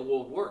the way the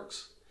world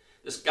works.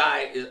 This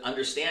guy is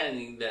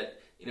understanding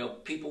that,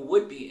 people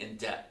would be in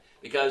debt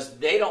because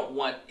they don't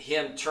want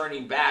him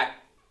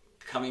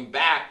coming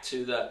back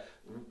to the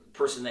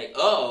person they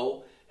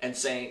owe and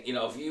saying,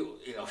 if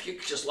you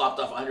just lopped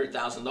off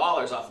 $100,000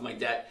 off of my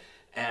debt,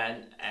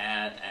 and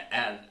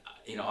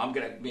I'm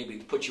going to maybe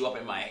put you up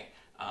in my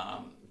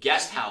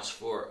guest house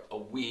for a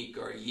week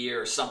or a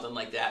year or something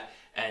like that,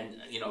 and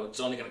it's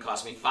only going to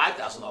cost me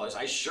 $5,000.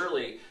 I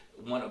surely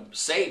want to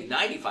save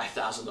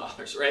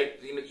 $95,000, right?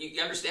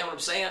 You understand what I'm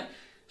saying?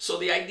 So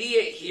the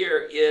idea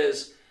here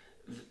is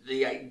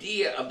the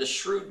idea of the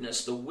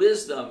shrewdness, the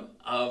wisdom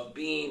of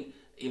being,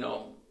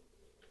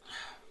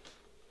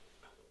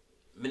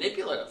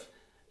 manipulative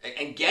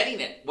and getting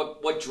it.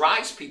 What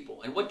drives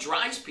people, and what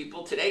drives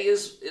people today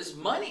is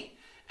money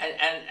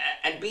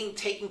and being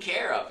taken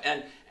care of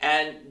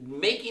and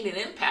making an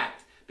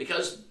impact,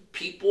 because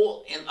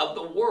people of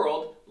the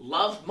world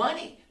love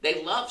money.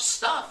 They love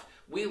stuff.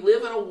 We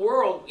live in a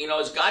world,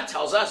 as God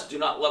tells us, do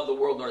not love the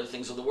world nor the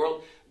things of the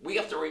world. We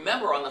have to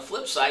remember on the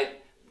flip side,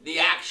 the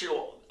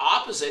actual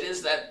opposite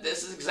is that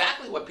this is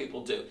exactly what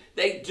people do.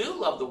 They do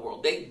love the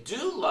world. They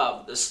do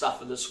love the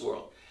stuff of this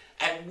world.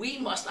 And we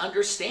must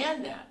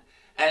understand that.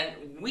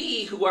 And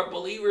we who are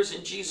believers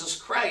in Jesus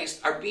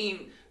Christ are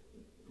being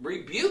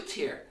rebuked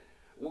here.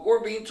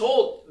 We're being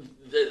told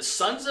the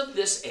sons of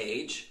this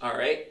age, all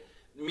right,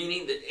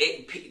 meaning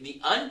the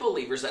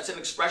unbelievers, that's an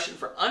expression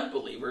for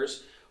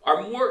unbelievers,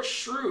 are more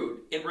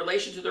shrewd in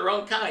relation to their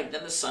own kind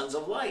than the sons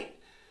of light.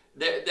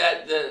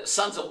 That the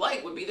sons of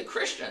light would be the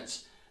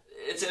Christians.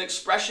 It's an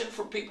expression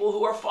for people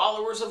who are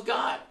followers of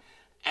God.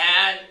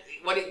 And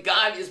what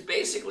God is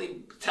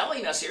basically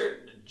telling us here,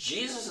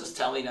 Jesus is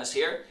telling us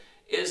here,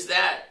 is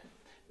that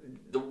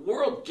the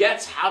world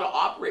gets how to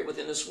operate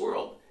within this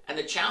world. And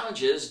the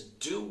challenge is,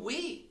 do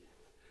we?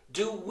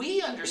 Do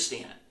we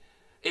understand?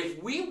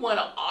 If we want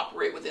to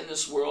operate within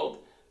this world,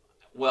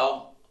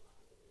 well,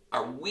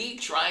 are we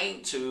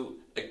trying to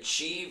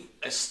achieve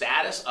a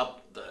status up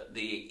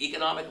the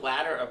economic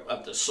ladder,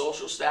 up the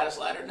social status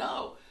ladder?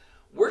 No.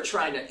 We're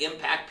trying to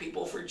impact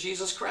people for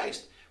Jesus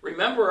Christ.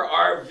 Remember,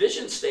 our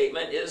vision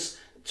statement is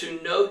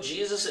to know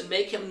Jesus and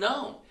make him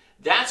known.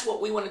 That's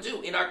what we want to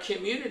do in our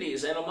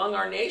communities and among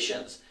our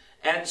nations.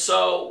 And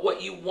so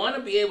what you want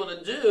to be able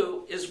to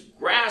do is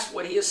grasp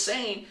what he is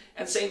saying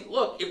and saying,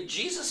 look, if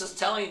Jesus is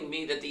telling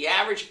me that the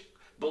average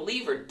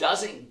believer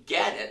doesn't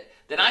get it,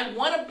 then I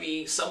want to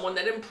be someone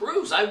that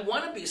improves. I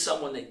want to be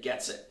someone that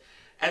gets it.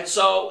 And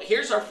so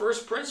here's our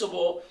first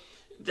principle,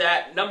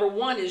 that number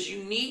one is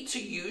you need to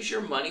use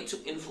your money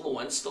to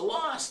influence the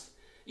lost.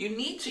 You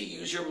need to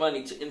use your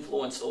money to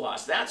influence the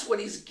lost. That's what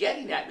he's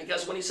getting at,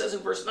 because when he says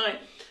in verse 9,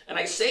 and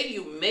I say to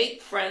you,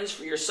 make friends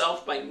for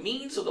yourself by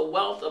means of the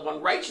wealth of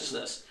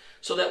unrighteousness,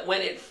 so that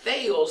when it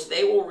fails,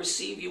 they will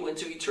receive you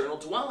into eternal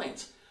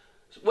dwellings.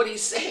 What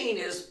he's saying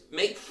is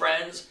make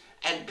friends,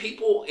 and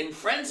people in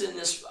friends in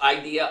this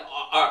idea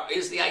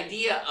is the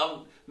idea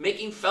of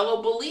making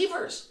fellow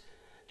believers.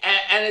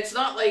 And it's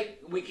not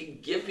like we can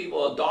give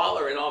people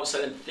 $1 and all of a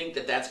sudden think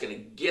that that's going to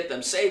get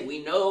them saved.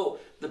 We know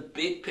the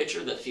big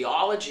picture, the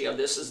theology of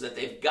this is that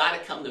they've got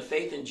to come to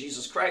faith in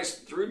Jesus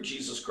Christ through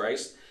Jesus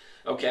Christ,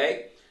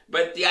 okay?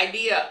 But the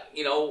idea,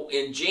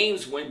 in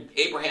James, when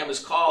Abraham is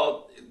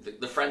called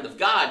the friend of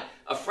God,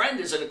 a friend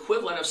is an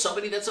equivalent of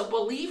somebody that's a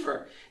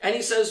believer. And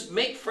he says,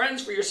 make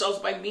friends for yourselves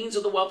by means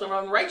of the wealth of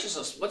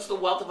unrighteousness. What's the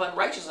wealth of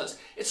unrighteousness?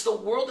 It's the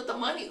world that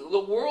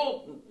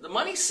the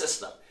money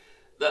system.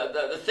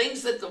 The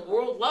things that the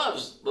world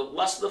loves, the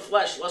lust of the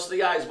flesh, lust of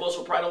the eyes,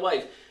 boastful pride of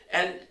life.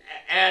 And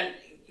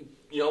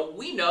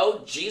we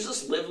know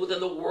Jesus lived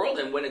within the world,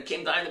 and when it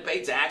came time to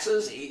pay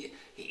taxes, he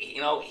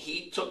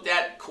took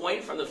that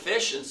coin from the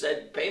fish and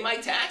said, pay my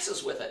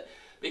taxes with it.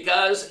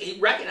 Because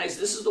he recognized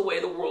this is the way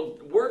the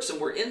world works,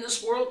 and we're in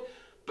this world.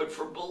 But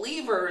for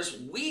believers,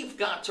 we've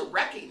got to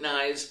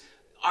recognize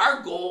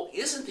our goal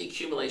isn't the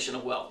accumulation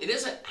of wealth. It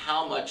isn't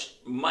how much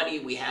money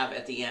we have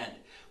at the end.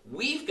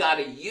 We've got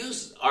to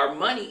use our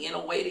money in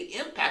a way to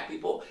impact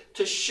people,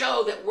 to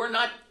show that we're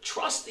not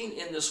trusting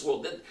in this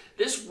world, that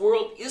this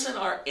world isn't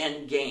our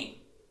end game.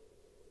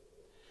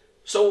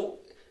 So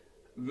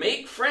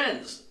make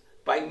friends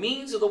by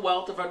means of the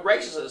wealth of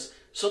unrighteousness,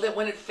 so that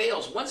when it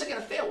fails, when's it going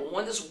to fail?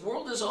 When this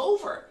world is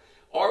over,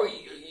 or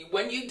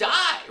when you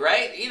die,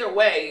 right? Either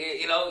way,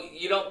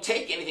 you don't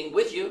take anything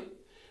with you.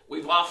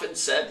 We've often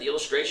said the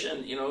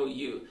illustration,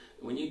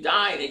 when you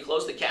die and they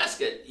close the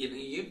casket,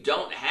 you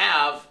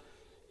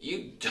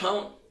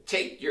don't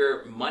take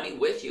your money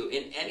with you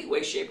in any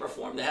way, shape, or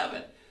form to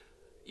heaven.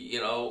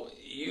 You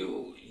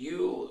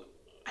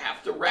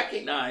have to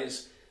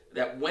recognize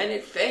that when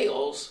it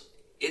fails,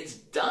 it's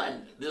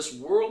done. This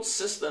world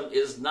system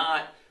is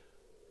not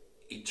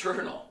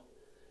eternal.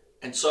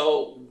 And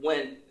so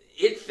when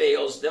it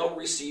fails, they'll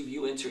receive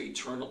you into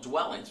eternal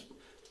dwellings,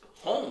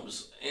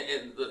 homes,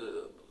 and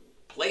the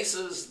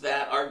places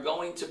that are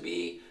going to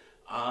be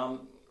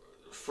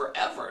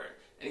forever.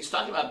 And he's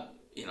talking about,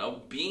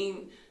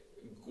 being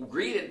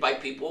greeted by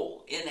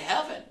people in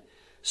heaven.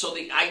 So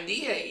the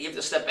idea, you have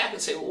to step back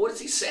and say, well, what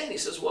is he saying? He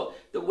says, well,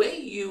 the way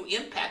you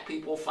impact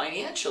people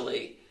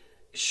financially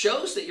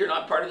shows that you're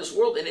not part of this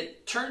world, and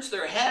it turns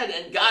their head,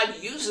 and God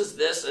uses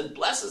this and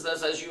blesses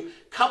this as you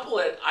couple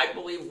it, I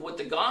believe, with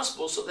the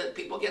gospel so that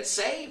people get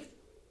saved.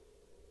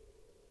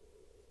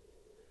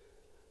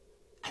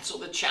 And so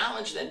the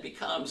challenge then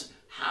becomes,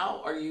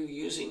 how are you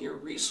using your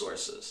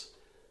resources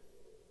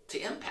to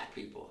impact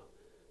people?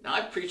 Now,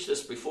 I've preached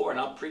this before, and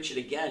I'll preach it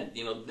again.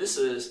 This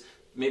is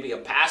maybe a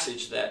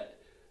passage that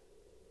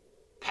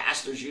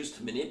pastors use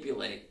to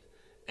manipulate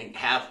and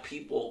have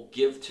people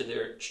give to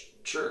their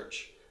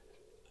church.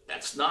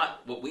 That's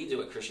not what we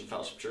do at Christian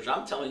Fellowship Church.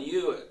 I'm telling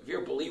you, if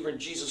you're a believer in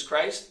Jesus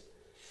Christ,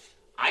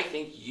 I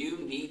think you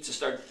need to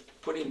start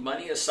putting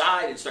money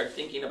aside and start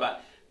thinking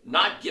about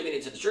not giving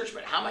it to the church,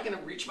 but how am I going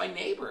to reach my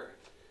neighbor?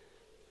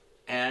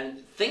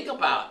 And think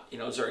about,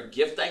 is there a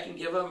gift I can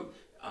give them?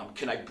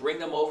 Can I bring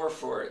them over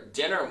for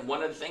dinner? And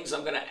one of the things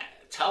I'm going to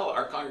tell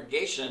our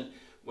congregation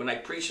when I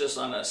preach this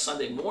on a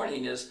Sunday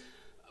morning is,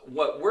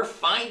 what we're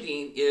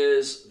finding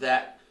is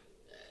that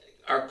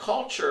our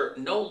culture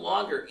no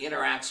longer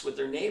interacts with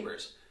their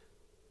neighbors.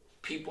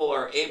 People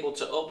are able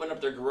to open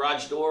up their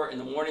garage door in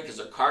the morning because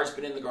their car's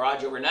been in the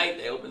garage overnight.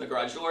 They open the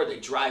garage door,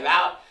 they drive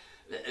out,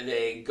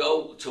 they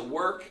go to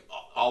work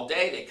all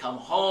day, they come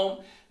home,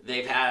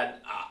 they've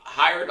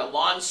hired a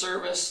lawn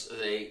service,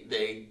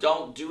 they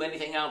don't do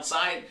anything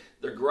outside,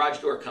 their garage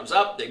door comes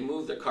up, they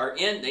move their car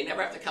in, they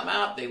never have to come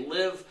out, they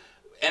live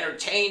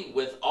entertained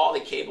with all the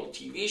cable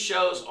TV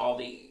shows, all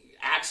the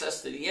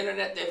access to the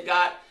internet they've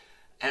got,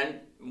 and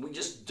we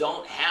just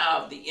don't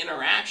have the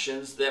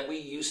interactions that we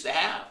used to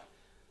have.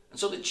 And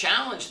so the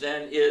challenge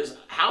then is,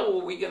 how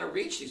are we going to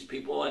reach these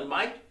people? And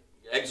my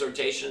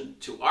exhortation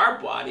to our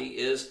body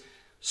is,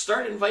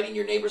 start inviting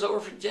your neighbors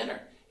over for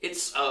dinner.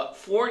 It's a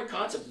foreign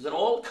concept. It's an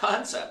old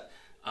concept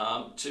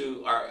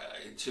to our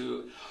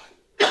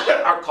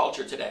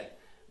culture today.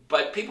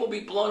 But people will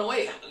be blown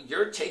away.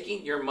 You're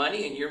taking your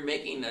money and you're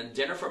making a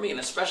dinner for me, and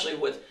especially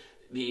with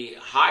the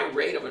high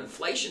rate of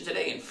inflation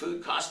today and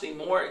food costing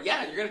more,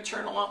 yeah, you're going to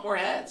turn a lot more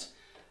heads.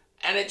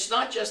 And it's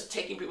not just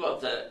taking people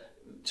out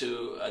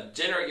to a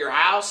dinner at your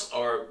house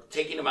or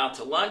taking them out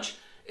to lunch.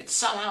 It's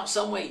somehow,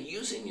 some way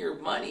using your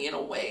money in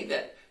a way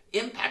that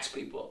impacts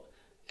people.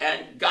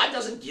 And God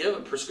doesn't give a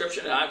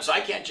prescription, so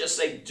I can't just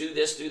say do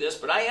this,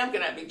 but I am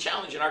going to be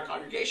challenging our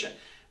congregation.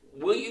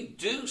 Will you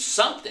do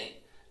something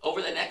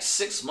over the next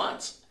 6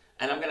 months?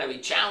 And I'm going to be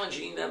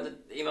challenging them to,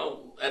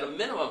 at a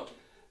minimum,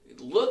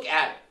 look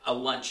at a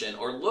luncheon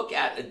or look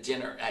at a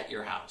dinner at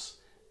your house.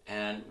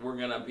 And we're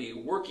going to be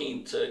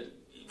working to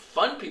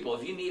fund people.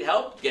 If you need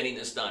help getting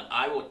this done,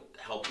 I will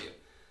help you.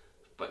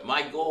 But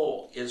my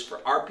goal is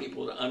for our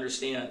people to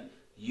understand,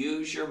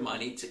 use your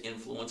money to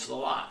influence the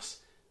lost.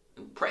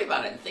 And pray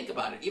about it and think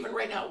about it. Even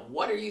right now,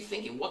 what are you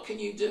thinking? What can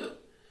you do?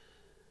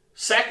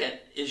 Second,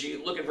 as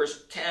you look at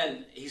verse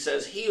 10, he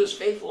says, he who is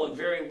faithful in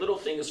very little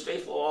thing is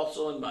faithful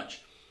also in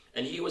much.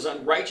 And he who is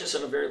unrighteous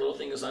in a very little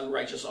thing is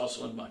unrighteous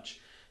also in much.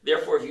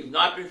 Therefore, if you've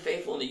not been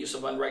faithful in the use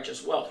of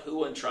unrighteous wealth, who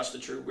will entrust the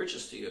true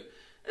riches to you?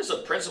 There's a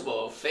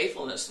principle of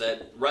faithfulness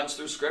that runs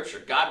through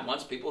Scripture. God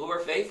wants people who are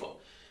faithful.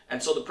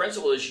 And so the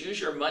principle is, use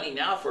your money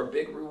now for a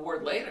big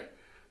reward later.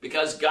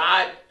 Because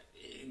God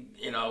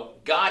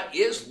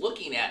is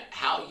looking at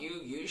how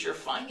you use your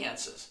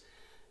finances.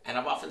 And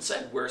I've often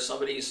said, where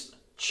somebody's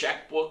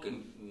checkbook,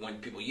 and when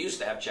people used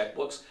to have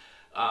checkbooks,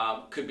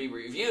 could be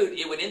reviewed,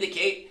 it would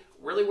indicate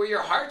really where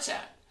your heart's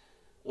at.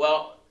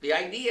 Well, the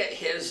idea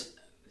is,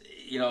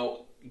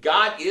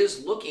 God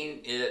is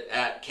looking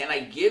at, can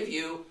I give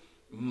you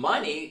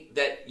money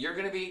that you're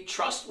going to be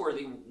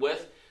trustworthy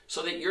with,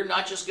 so that you're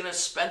not just going to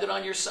spend it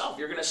on yourself.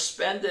 You're going to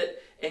spend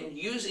it and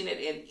using it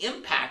and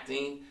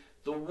impacting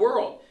the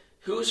world.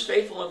 Who is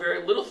faithful in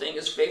very little thing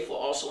is faithful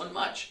also in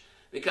much.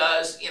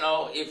 Because,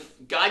 if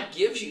God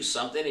gives you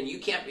something and you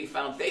can't be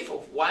found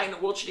faithful, why in the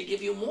world should he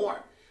give you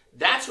more?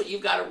 That's what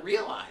you've got to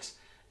realize.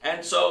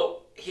 And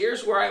so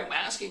here's where I'm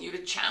asking you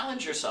to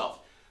challenge yourself.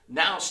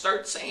 Now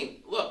start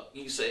saying, look,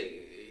 you say,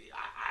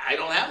 I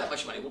don't have that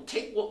much money. Well,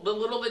 take the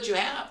little that you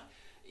have.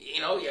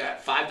 You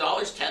have $5,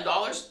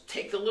 $10,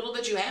 take the little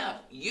that you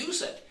have.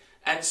 Use it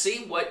and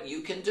see what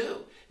you can do.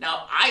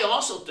 Now, I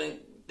also think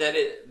that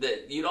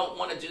you don't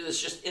want to do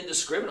this just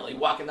indiscriminately,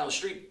 walking down the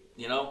street,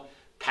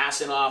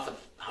 passing off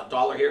a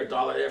dollar here, a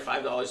dollar there,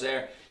 $5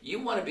 there. You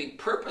want to be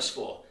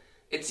purposeful.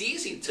 It's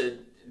easy to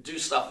do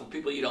stuff with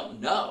people you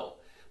don't know,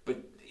 but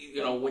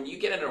when you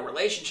get in a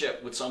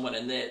relationship with someone,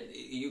 and then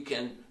you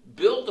can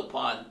build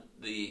upon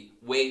the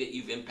way that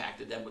you've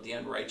impacted them with the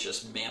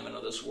unrighteous mammon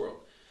of this world.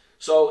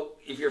 So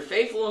if you're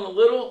faithful in a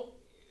little,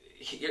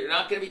 you're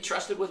not going to be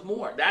trusted with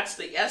more. That's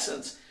the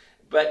essence.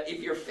 But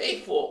if you're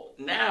faithful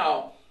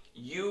now,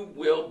 you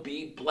will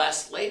be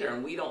blessed later.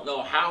 And we don't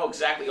know how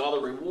exactly all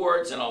the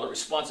rewards and all the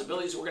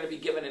responsibilities we're going to be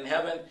given in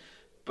heaven.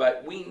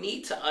 But we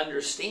need to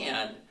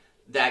understand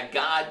that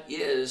God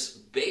is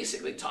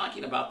basically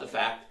talking about the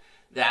fact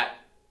that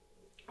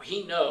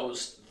he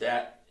knows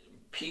that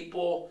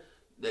people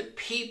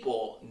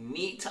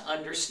need to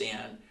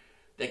understand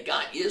that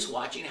God is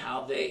watching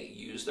how they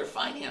use their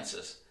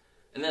finances.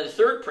 And then the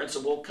third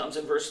principle comes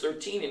in verse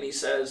 13, and he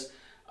says,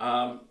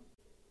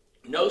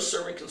 No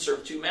servant can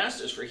serve two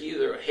masters, for he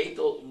either hate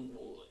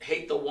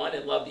the one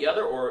and love the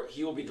other, or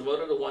he will be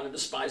devoted to one and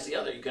despise the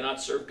other. You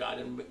cannot serve God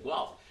and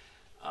wealth.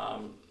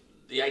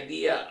 The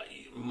idea,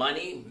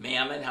 money,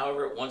 mammon,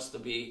 however it wants to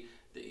be,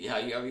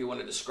 however you want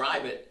to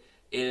describe it,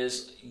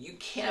 is you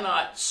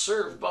cannot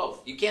serve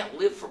both. You can't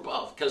live for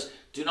both, because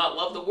do not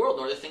love the world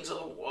nor the things of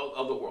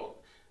the world.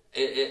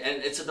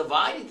 And it's a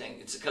dividing thing.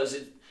 It's because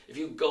if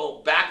you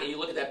go back and you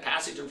look at that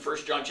passage in 1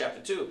 John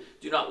chapter 2,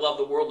 do not love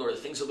the world nor the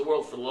things of the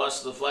world, for the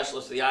lust of the flesh,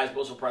 lust of the eyes,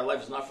 boastful pride of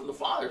life is not from the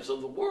Father, it's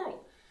of the world.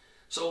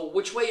 So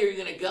which way are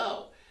you going to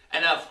go?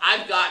 And if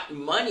I've got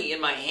money in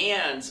my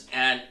hands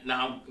and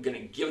now I'm going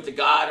to give it to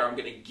God or I'm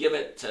going to give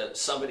it to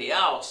somebody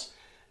else,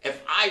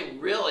 if I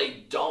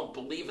really don't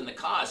believe in the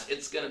cause,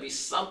 it's going to be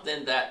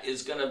something that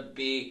is going to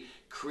be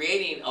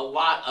creating a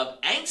lot of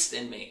angst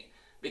in me,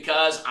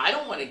 because I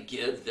don't want to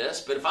give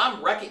this. But if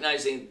I'm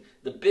recognizing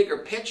the bigger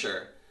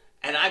picture,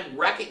 and I'm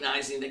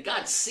recognizing that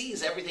God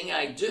sees everything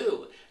I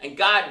do, and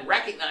God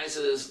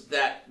recognizes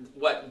that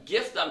what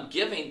gift I'm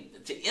giving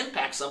to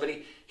impact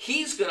somebody,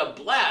 He's going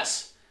to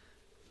bless,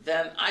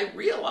 then I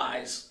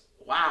realize,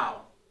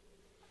 wow,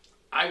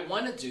 I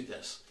want to do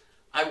this.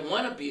 I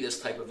want to be this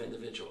type of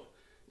individual.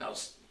 Now,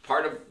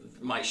 part of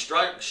my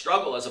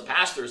struggle as a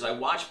pastor is I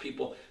watch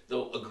people,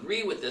 they'll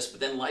agree with this, but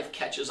then life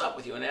catches up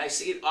with you. And I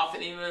see it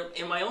often even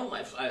in my own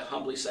life, I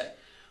humbly say.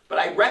 But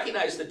I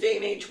recognize the day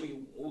and age we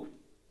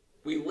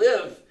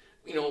live,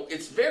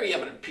 it's very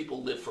evident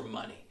people live for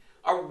money.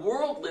 Our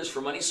world lives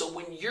for money, so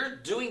when you're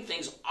doing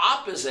things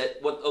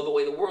opposite of the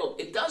way the world,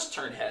 it does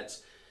turn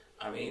heads.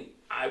 I mean,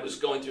 I was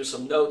going through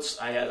some notes.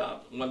 I had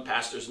one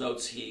pastor's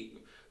notes. He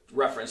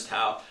referenced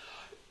how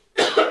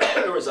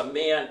there was a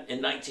man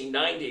in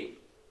 1990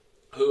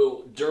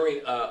 who,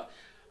 during a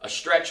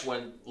stretch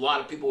when a lot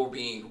of people were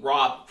being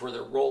robbed for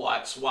their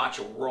Rolex watch.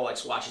 A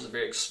Rolex watch is a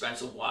very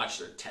expensive watch.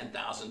 They're $10,000,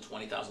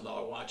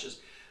 $20,000 watches.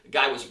 The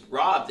guy was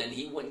robbed, and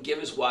he wouldn't give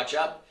his watch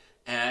up,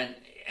 and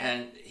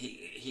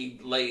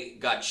he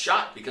got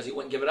shot because he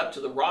wouldn't give it up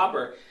to the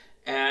robber,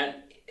 and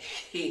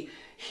he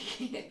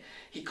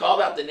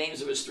called out the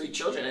names of his 3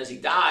 children as he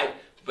died,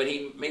 but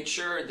he made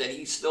sure that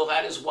he still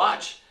had his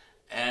watch,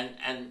 and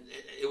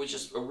it was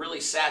just a really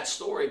sad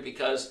story,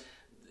 because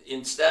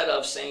instead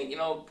of saying,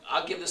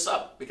 I'll give this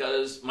up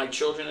because my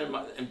children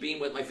and being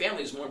with my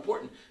family is more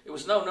important, it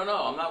was no,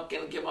 I'm not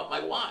going to give up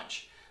my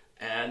watch.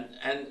 And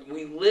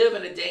we live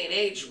in a day and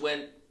age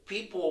when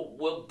people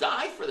will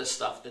die for the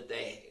stuff that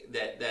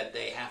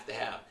they have to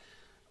have.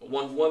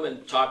 One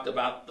woman talked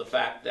about the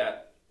fact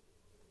that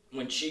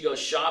when she goes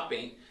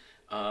shopping,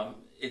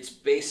 it's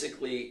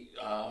basically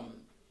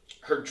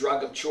her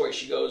drug of choice.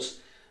 She goes,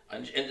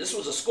 and this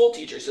was a school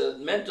teacher, she said,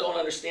 men don't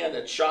understand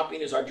that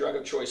shopping is our drug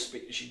of choice,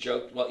 she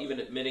joked, while even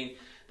admitting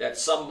that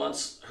some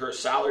months her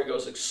salary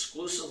goes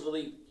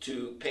exclusively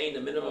to paying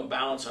the minimum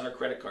balance on her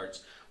credit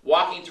cards.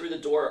 Walking through the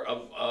door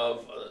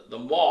of the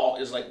mall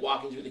is like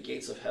walking through the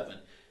gates of heaven.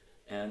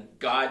 And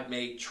God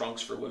made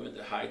trunks for women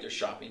to hide their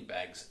shopping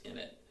bags in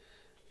it.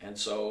 And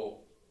so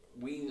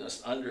we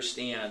must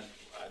understand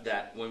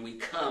that when we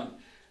come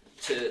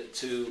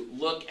to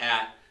look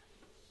at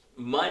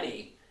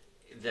money,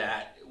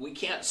 that we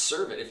can't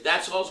serve it. If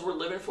that's all we're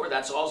living for,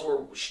 that's all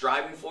we're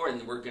striving for,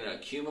 and we're going to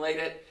accumulate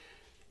it,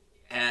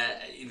 and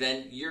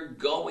then you're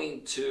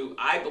going to,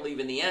 I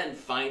believe in the end,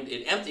 find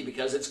it empty,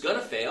 because it's going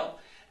to fail.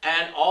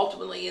 And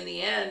ultimately, in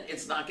the end,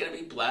 it's not going to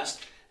be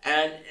blessed.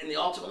 And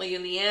ultimately,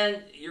 in the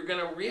end, you're going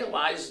to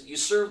realize you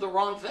serve the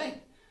wrong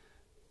thing.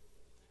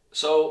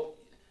 So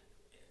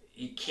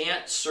you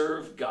can't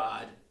serve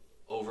God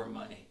over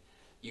money.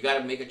 You got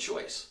to make a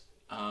choice.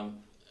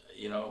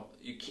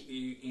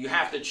 You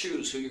have to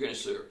choose who you're going to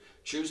serve.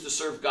 Choose to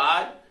serve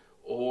God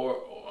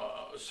or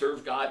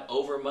serve God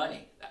over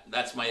money.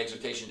 That's my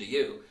exhortation to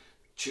you.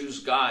 Choose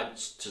God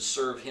to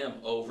serve Him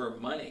over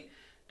money.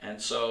 And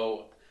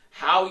so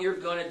how you're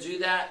going to do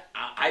that,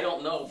 I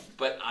don't know,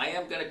 but I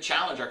am going to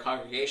challenge our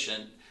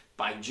congregation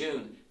by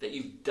June that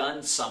you've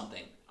done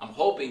something. I'm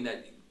hoping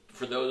that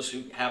for those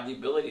who have the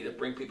ability to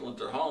bring people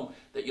into their home,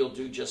 that you'll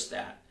do just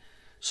that.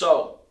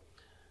 So,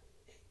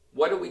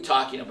 what are we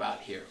talking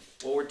about here?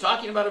 Well, we're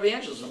talking about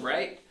evangelism,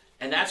 right?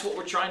 And that's what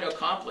we're trying to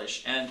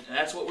accomplish, and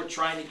that's what we're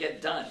trying to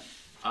get done.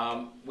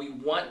 We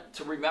want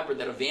to remember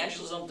that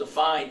evangelism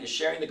defined is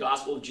sharing the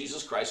gospel of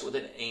Jesus Christ with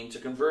an aim to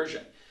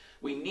conversion.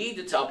 We need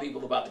to tell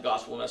people about the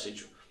gospel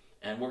message,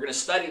 and we're going to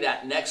study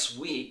that next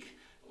week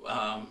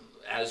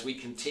as we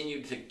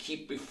continue to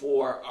keep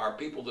before our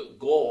people the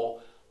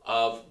goal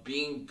of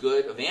being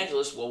good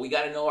evangelists. Well, we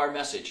got to know our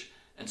message,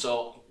 and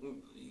so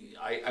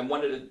I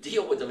wanted to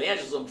deal with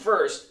evangelism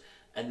first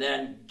and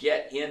then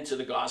get into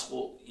the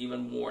gospel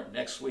even more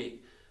next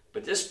week.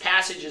 But this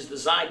passage is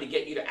designed to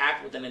get you to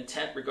act with an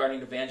intent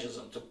regarding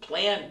evangelism, to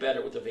plan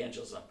better with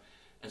evangelism.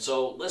 And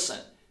so listen,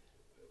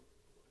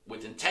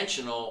 with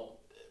intentional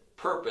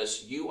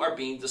purpose, you are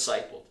being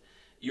discipled.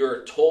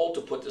 You're told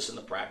to put this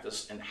into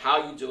practice, and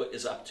how you do it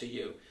is up to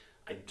you.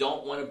 I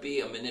don't want to be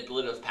a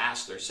manipulative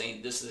pastor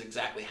saying this is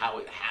exactly how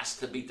it has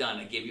to be done.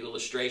 I give you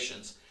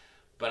illustrations,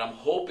 but I'm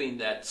hoping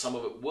that some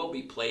of it will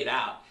be played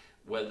out.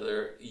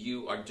 whether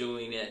you are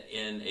doing it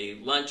in a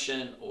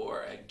luncheon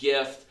or a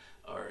gift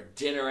or a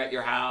dinner at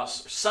your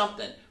house or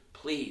something,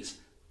 please,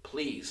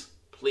 please,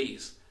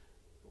 please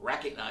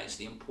recognize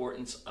the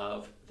importance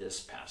of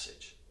this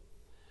passage,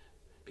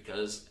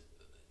 because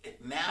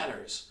it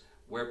matters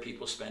where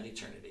people spend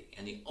eternity.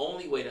 And the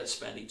only way to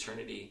spend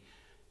eternity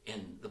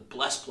in the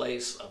blessed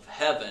place of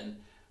heaven,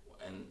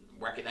 and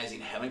recognizing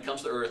heaven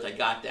comes to earth, I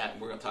got that,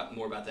 and we're going to talk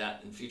more about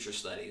that in future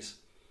studies,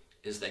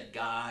 is that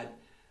God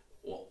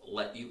will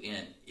let you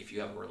in if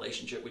you have a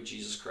relationship with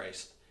Jesus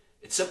Christ.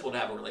 It's simple to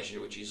have a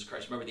relationship with Jesus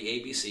Christ. Remember the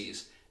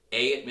ABCs.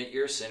 A, admit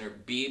you're a sinner.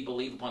 B,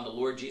 believe upon the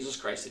Lord Jesus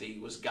Christ, that he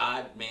was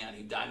God, man,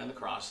 who died on the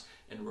cross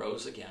and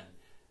rose again.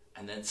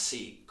 And then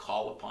C,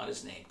 call upon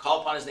his name.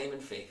 Call upon his name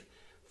in faith.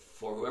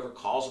 For whoever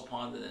calls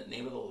upon the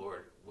name of the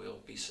Lord will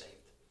be saved.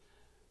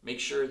 Make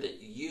sure that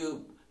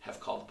you have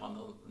called upon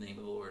the name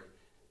of the Lord,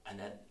 and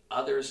that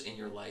others in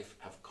your life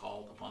have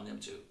called upon them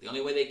too. The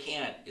only way they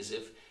can is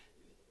if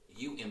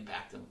you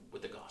impact them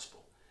with the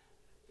gospel.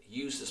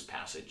 Use this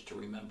passage to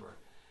remember.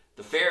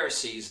 The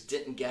Pharisees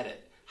didn't get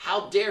it.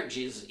 How dare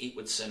Jesus eat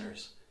with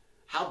sinners?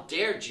 How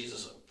dare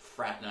Jesus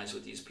fraternize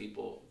with these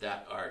people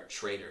that are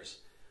traitors?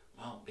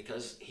 Well,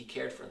 because he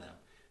cared for them.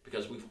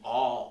 Because we've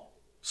all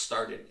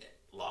started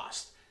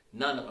lost.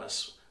 None of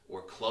us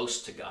were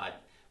close to God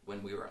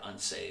when we were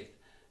unsaved.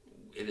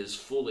 It is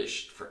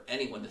foolish for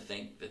anyone to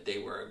think that they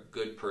were a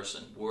good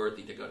person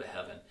worthy to go to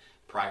heaven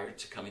prior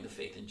to coming to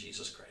faith in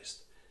Jesus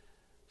Christ.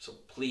 So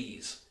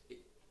please,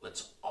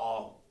 let's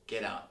all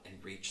get out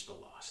and reach the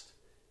lost.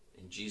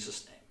 In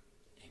Jesus' name.